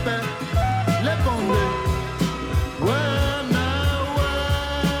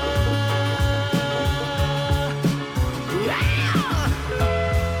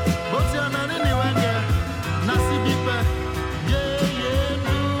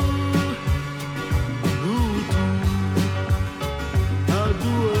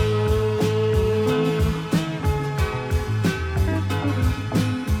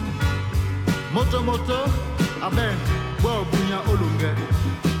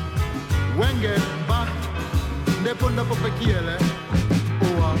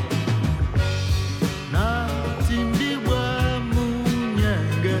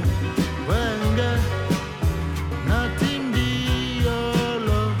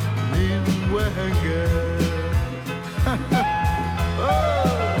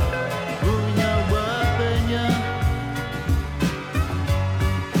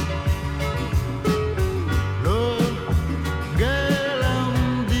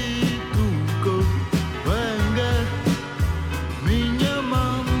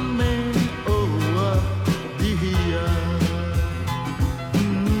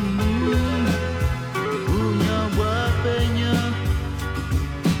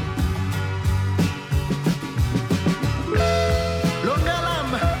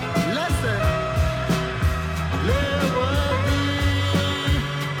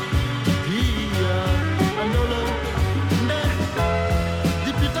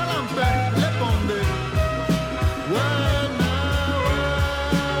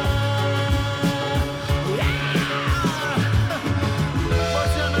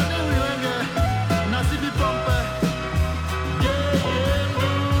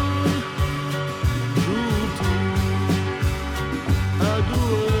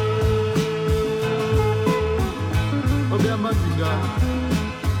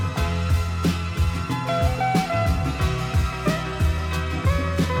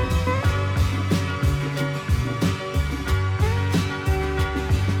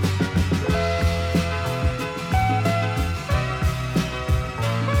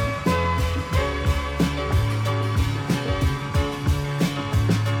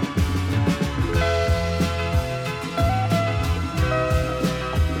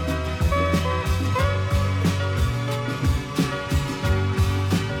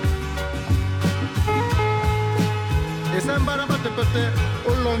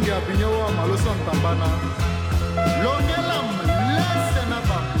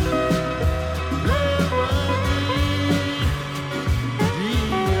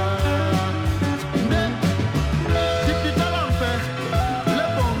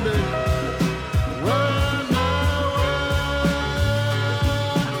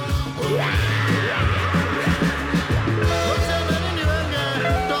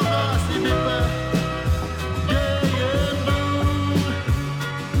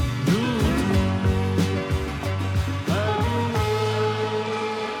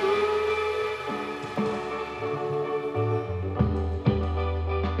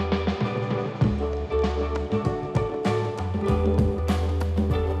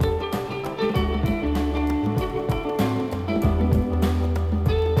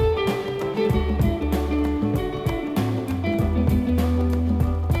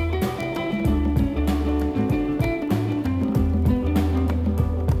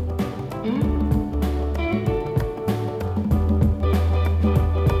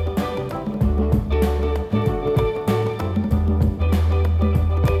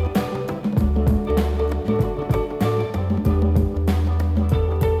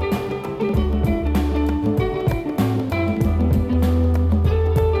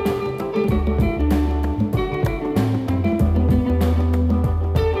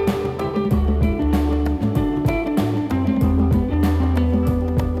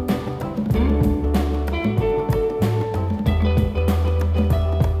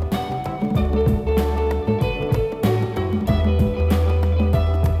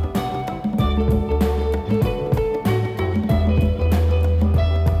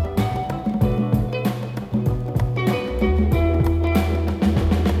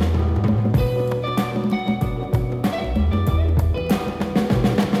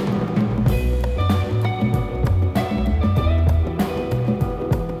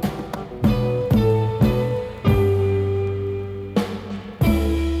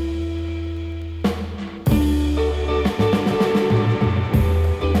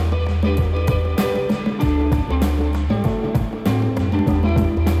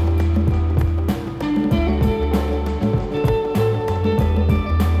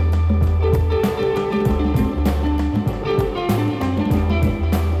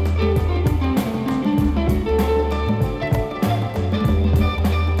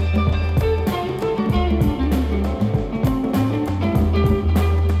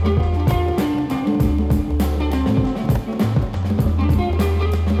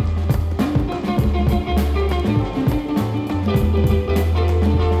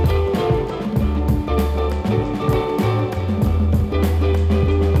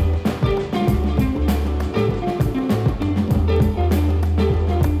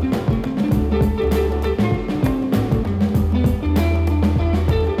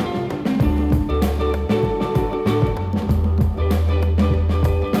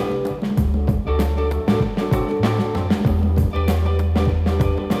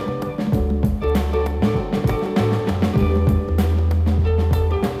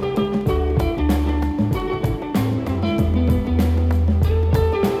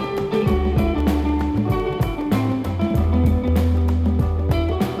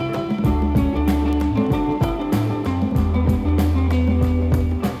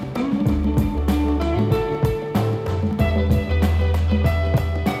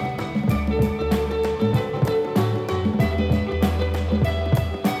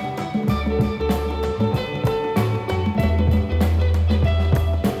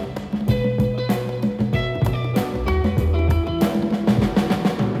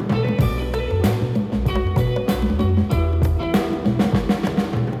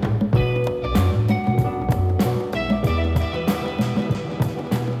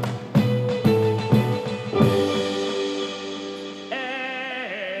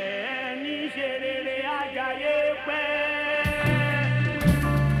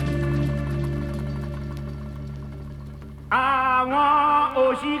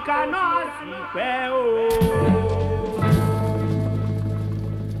 òṣìkà náà sì pẹ́ o.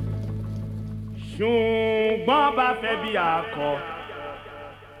 ṣùgbọ́n bá fẹ́ bí akọ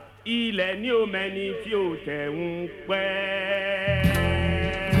ilẹ̀ ní omẹ́ni tí ó tẹ̀ ń pẹ́.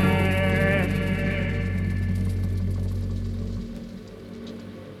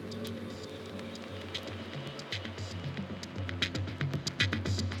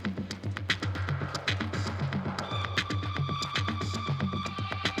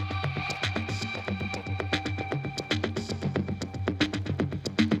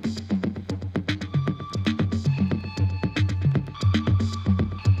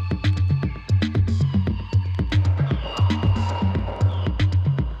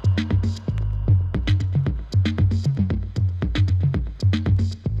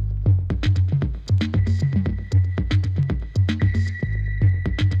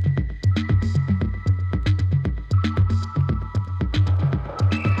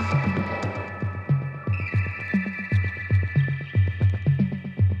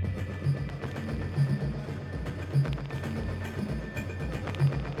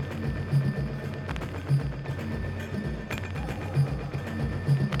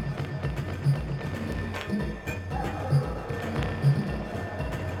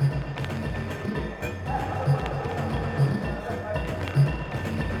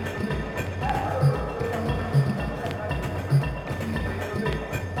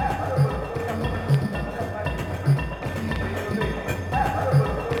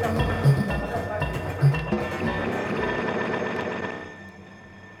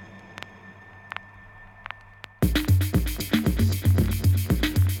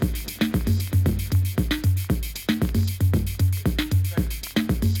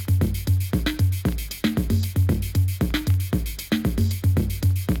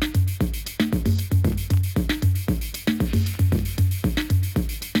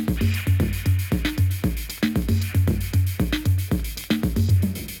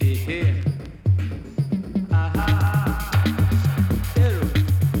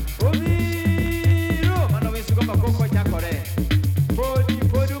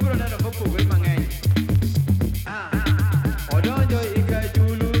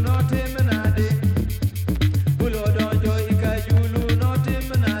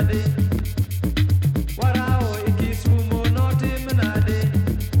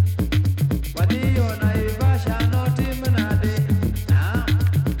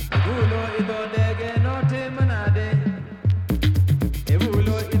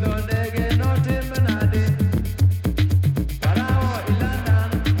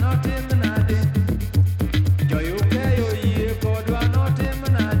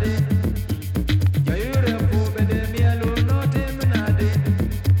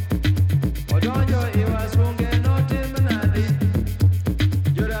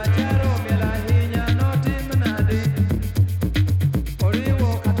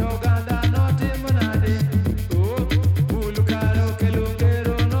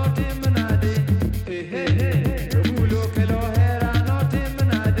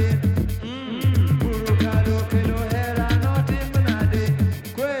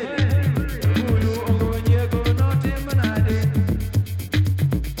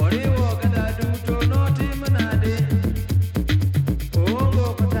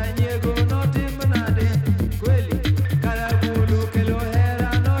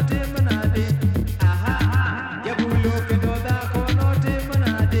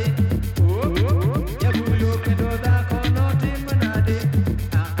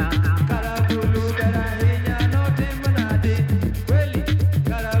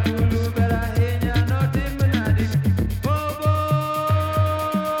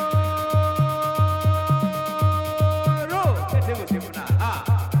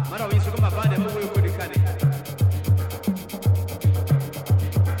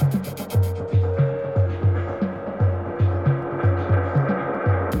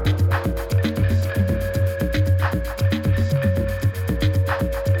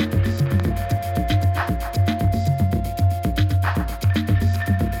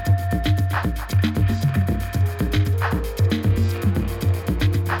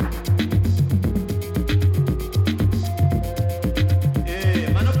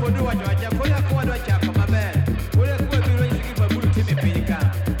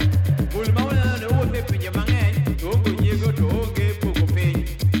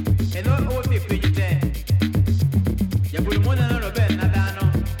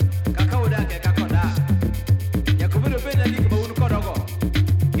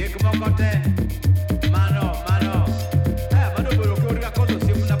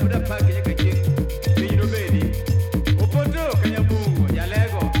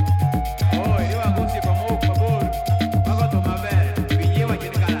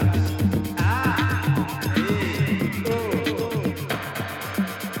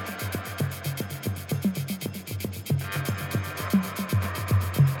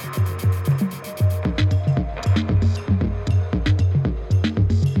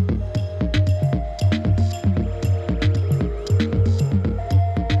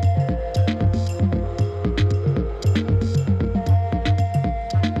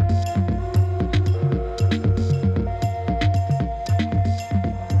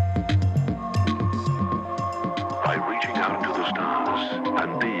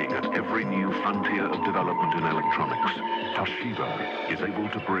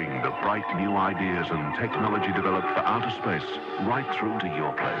 great new ideas and technology developed for outer space right through to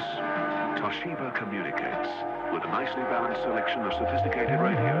your place. Toshiba communicates with a nicely balanced selection of sophisticated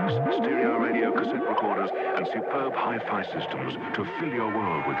radios, stereo radio cassette recorders, and superb hi-fi systems to fill your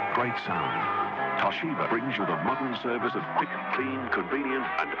world with great sound. Toshiba brings you the modern service of quick, clean, convenient,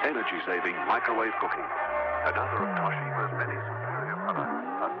 and energy-saving microwave cooking. Another of Toshiba's many superior products.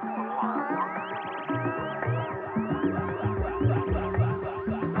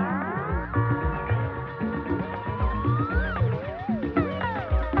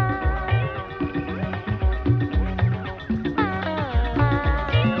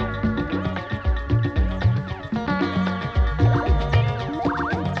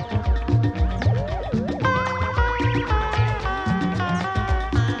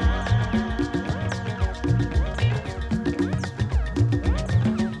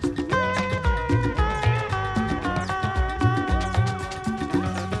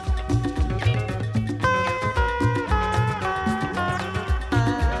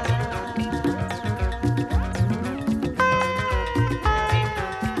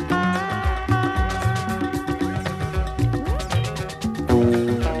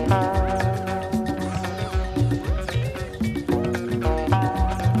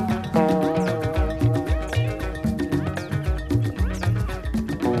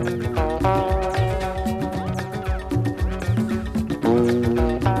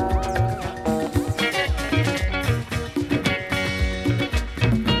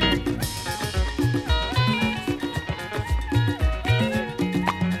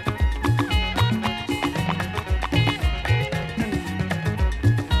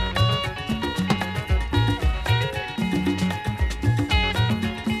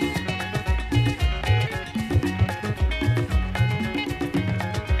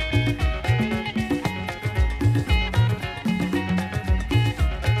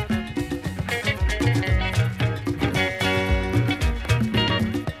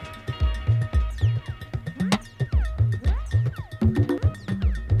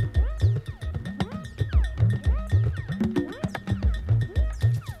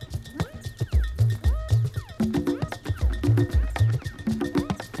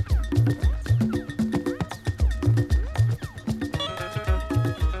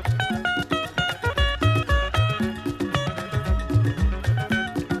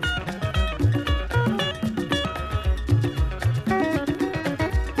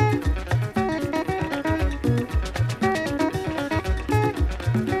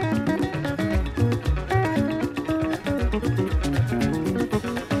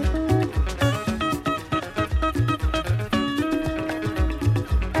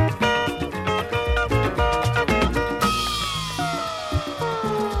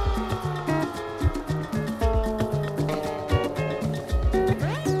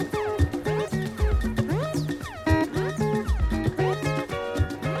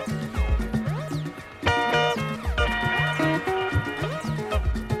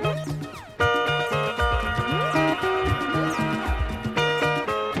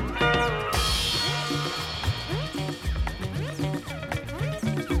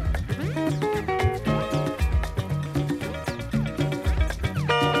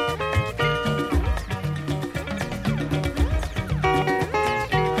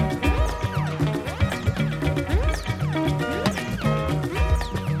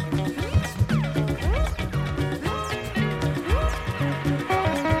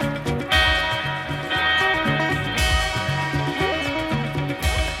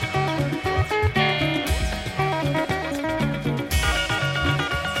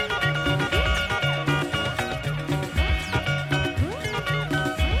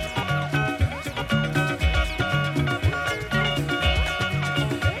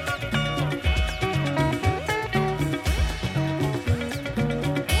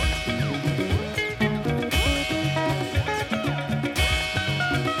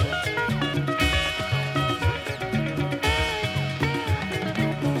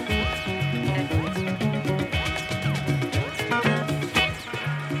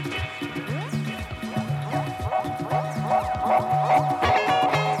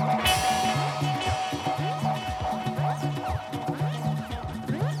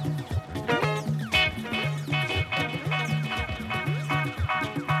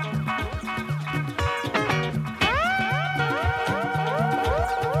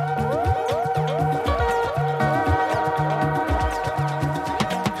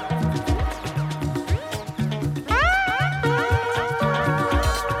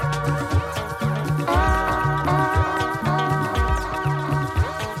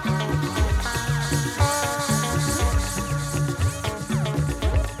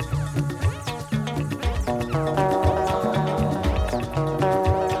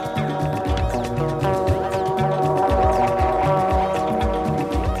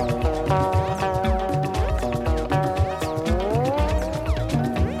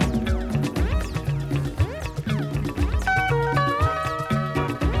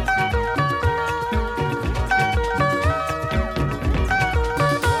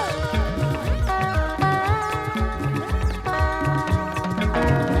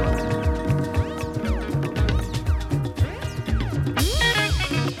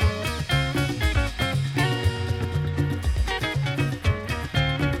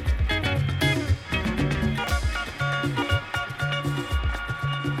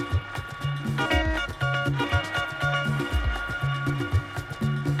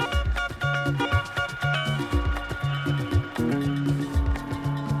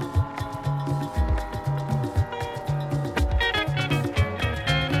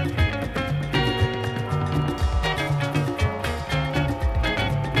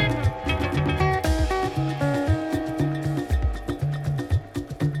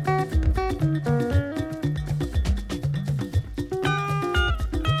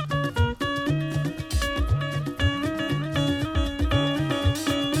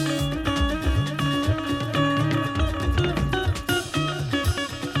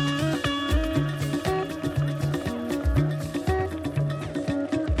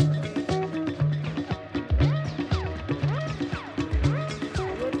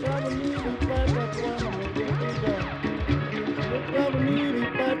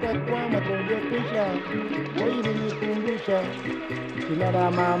 Kisha, ilinikumbusha jina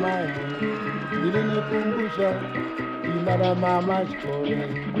la mama yangu, ilinikumbusha jina la mama Shikole.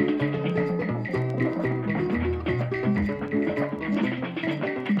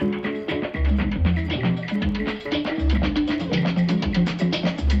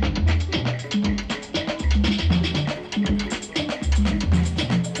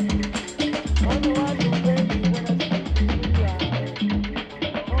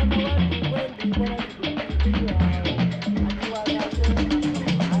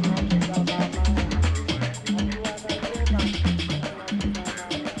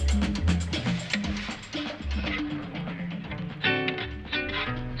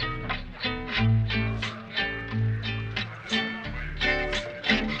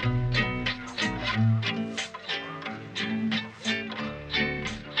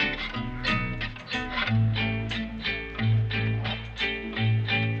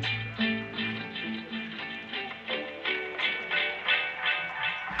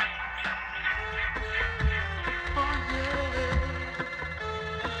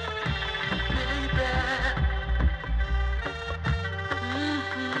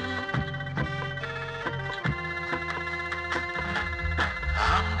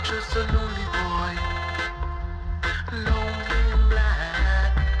 Just a lonely boy, lonely and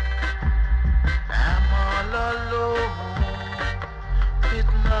black. I'm all alone with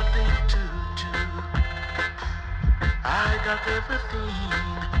nothing to do. I got everything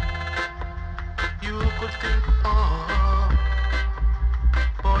you could think of,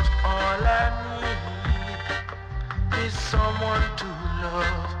 but all I need is someone to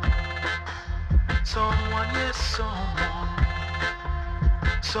love. Someone, yes,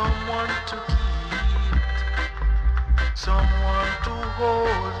 someone to keep, someone to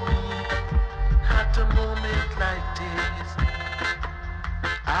hold me at a moment like this.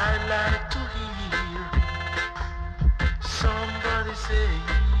 I like to hear somebody saying,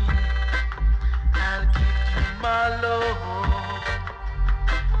 I'll give you my love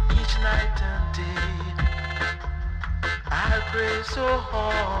each night and day. I pray so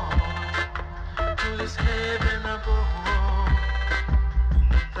hard to this heaven above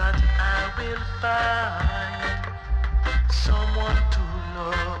that I will find someone to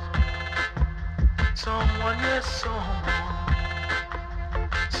love, someone, yes,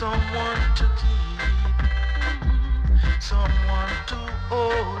 someone to keep, someone to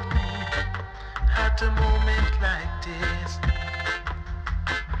hold me at a moment like this.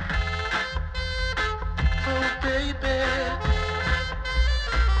 Oh, baby.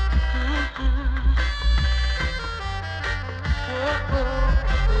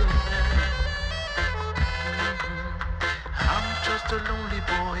 A lonely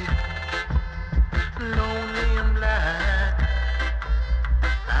boy, lonely and black.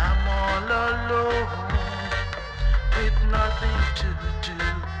 I'm all alone with nothing to do.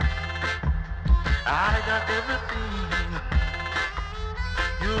 I got everything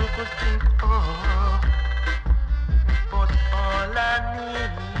you could think of, but all I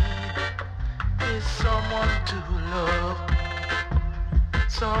need is someone to love.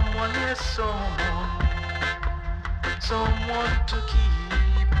 Someone, yes, someone to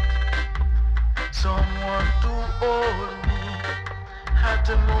keep, someone to hold me at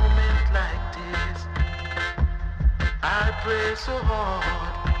a moment like this. I pray so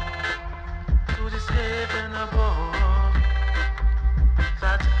hard to this heaven above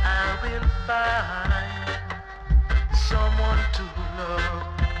that I will find someone to love,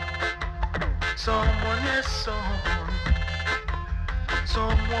 someone, yes,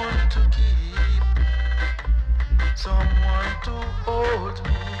 someone to keep, someone to hold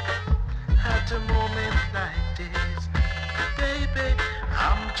me at a moment like this. Baby,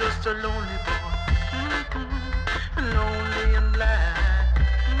 I'm just a lonely boy, lonely and black.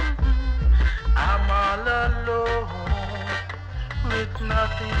 I'm all alone with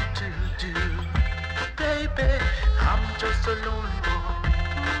nothing to do. Baby, I'm just a lonely boy,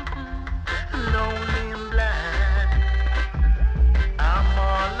 lonely and black. I'm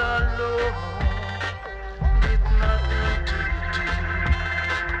all alone with nothing to do.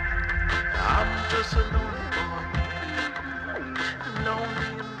 I'm just a lonely boy,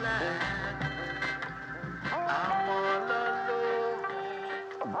 lonely and black. I'm all alone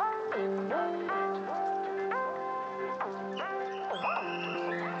with nothing to do.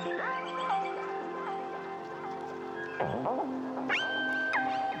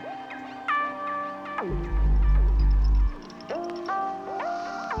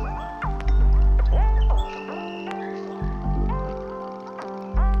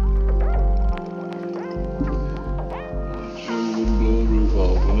 Sure wouldn't blow the roof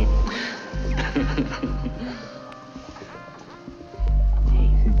off, would it?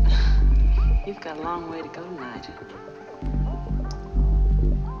 got a long way to go tonight.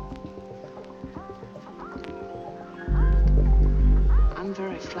 I'm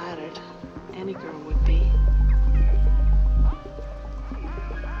very flattered. Any girl would be.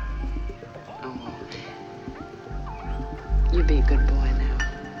 Oh, you be a good boy now.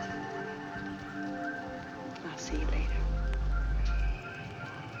 I'll see you later.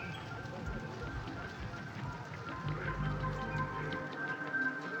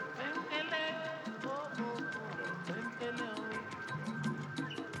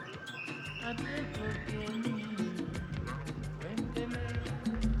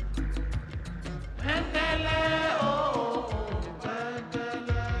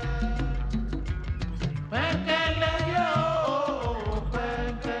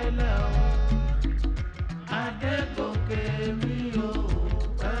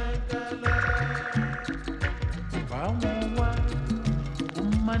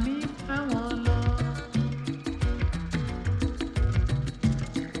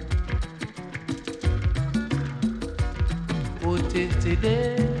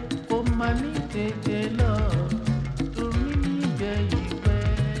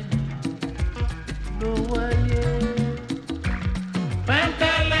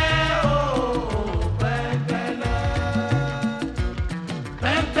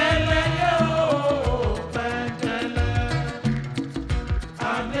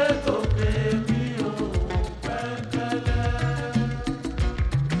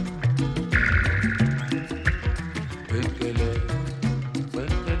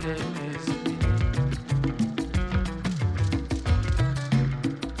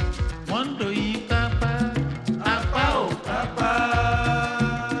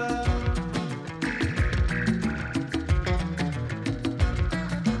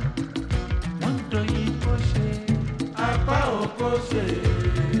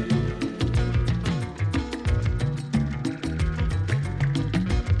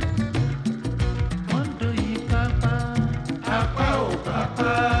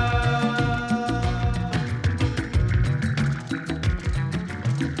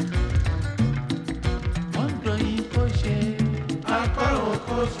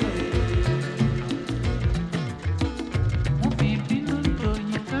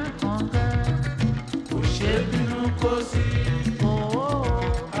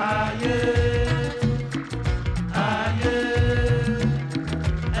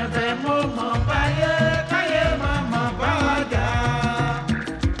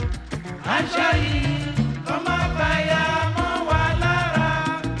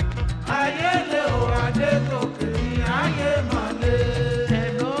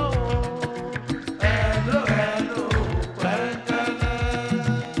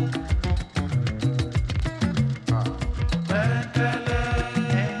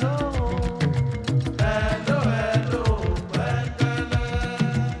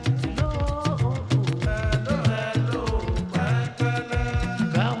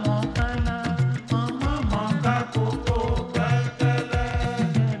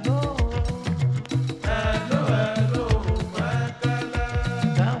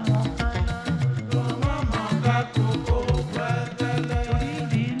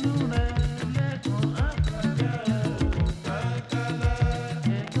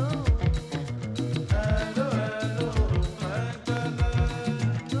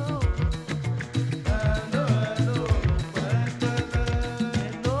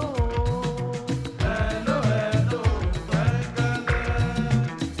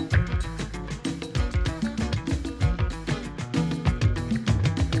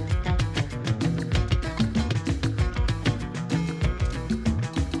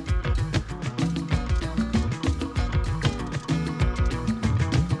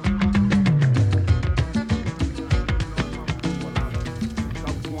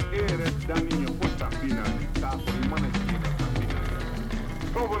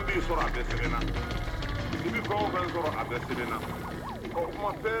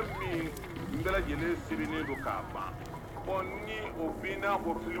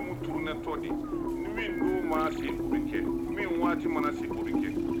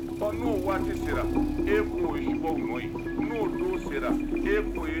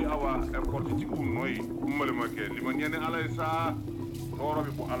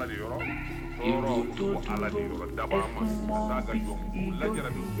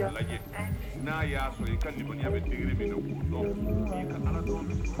 Na ya so kan limani abin digiri mai na kudo ka ala don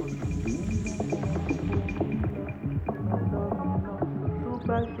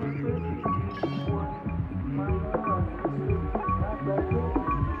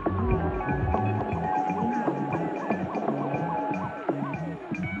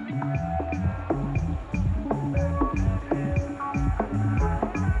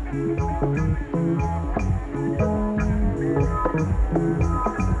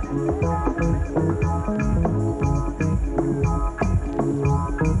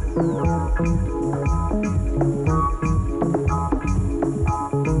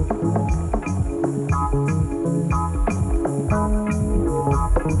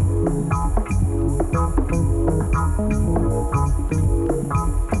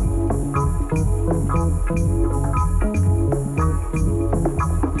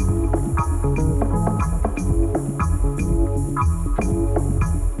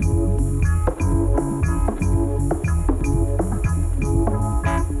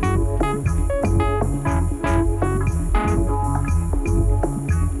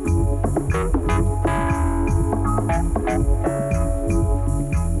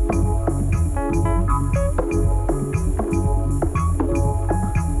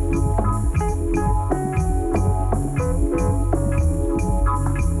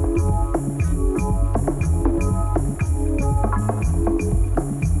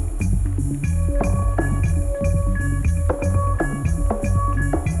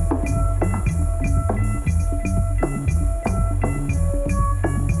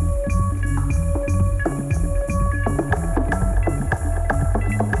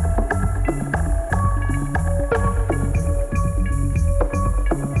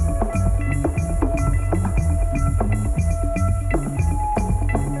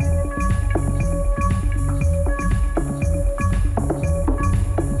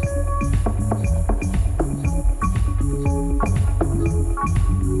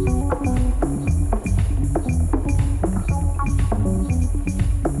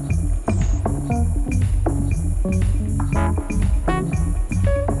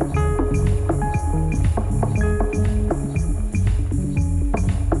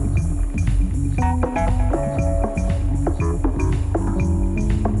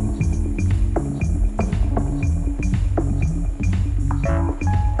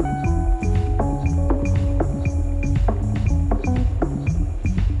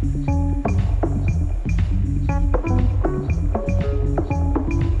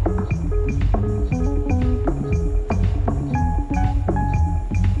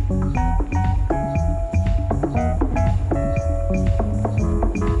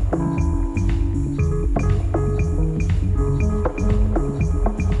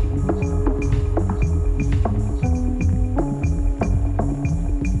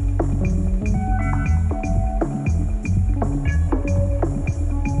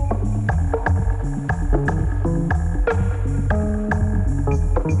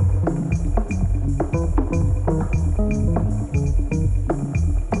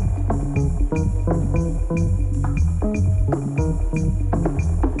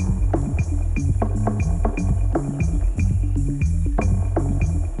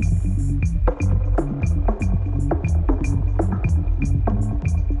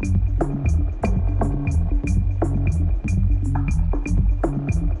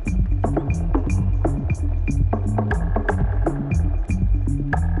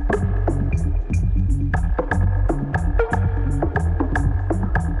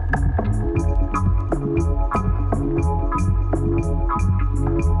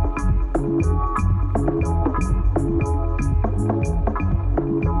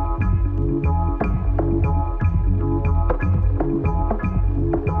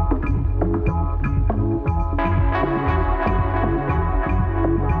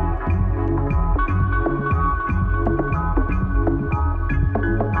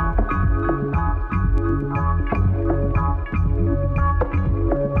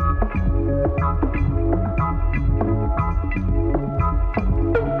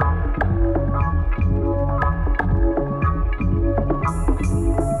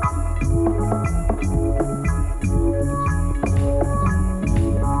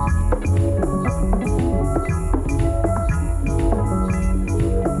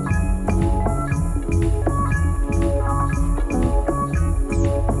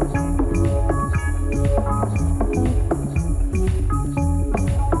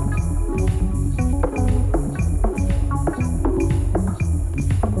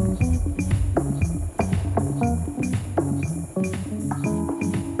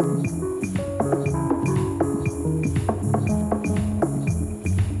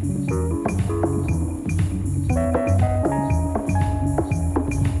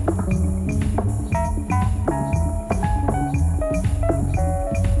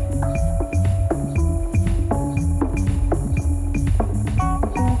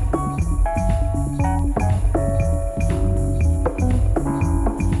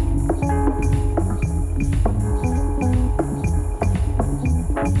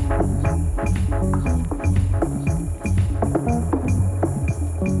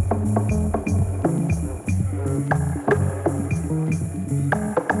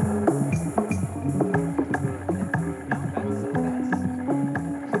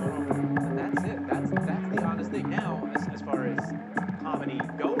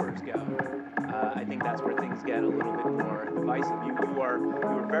think that's where things get a little bit more divisive. You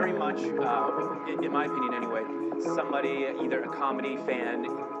are very much, in my opinion anyway, somebody, either a comedy fan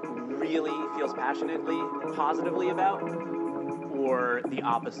who really feels passionately, positively about, or the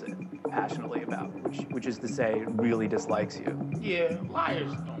opposite, passionately about, which is to say, really dislikes you. Yeah,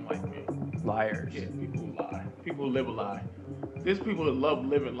 liars don't like me. Liars. Yeah, people who lie. People who live a lie. There's people that love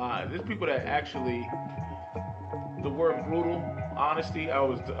living lies. There's people that actually, the word brutal honesty, I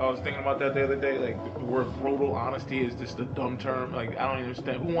was thinking about that the other day. Like, the word brutal honesty is just a dumb term. Like, I don't even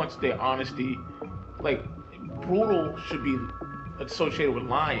understand. Who wants their honesty? Like, brutal should be associated with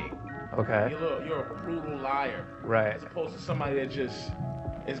lying. Okay. You're a brutal liar. Right. As opposed to somebody that just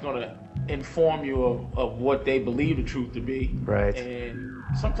is gonna inform you of what they believe the truth to be. Right. And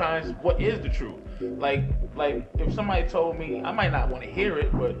sometimes what is the truth? Like if somebody told me, I might not want to hear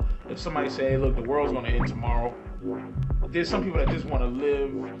it, but if somebody say, hey, look, the world's gonna end tomorrow, there's some people that just want to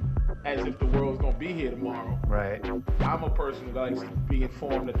live as if the world's gonna be here tomorrow. Right. I'm a person who likes to be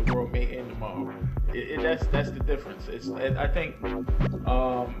informed that the world may end tomorrow. That's the difference. I think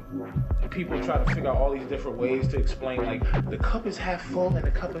people try to figure out all these different ways to explain, like, the cup is half full and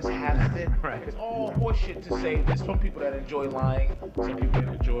the cup is half thin. Right. It's all horseshit to say. There's some people that enjoy lying, some people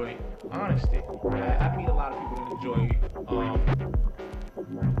that enjoy honesty. I meet a lot of people that enjoy,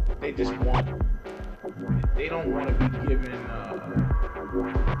 they just want, they don't want to be given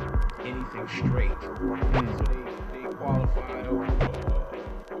anything straight. So they qualify or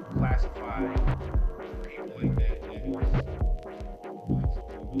classify people like that.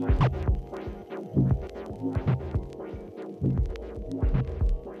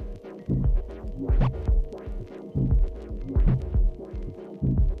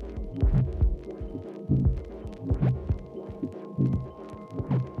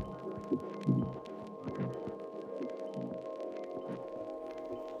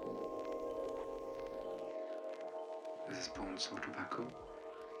 This is Bone Soul Tobacco,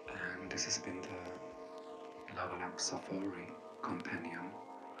 and this has been the Lava Lamp Safari Companion.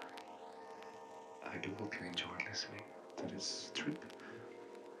 I do hope you enjoyed listening to this trip,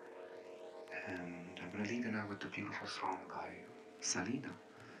 and I'm gonna leave you now with a beautiful song by Salina.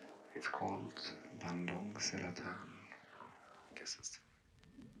 It's called Bandung Selatan. I guess it's...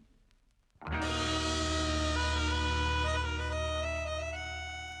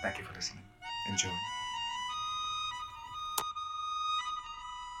 Thank you for listening. Enjoy.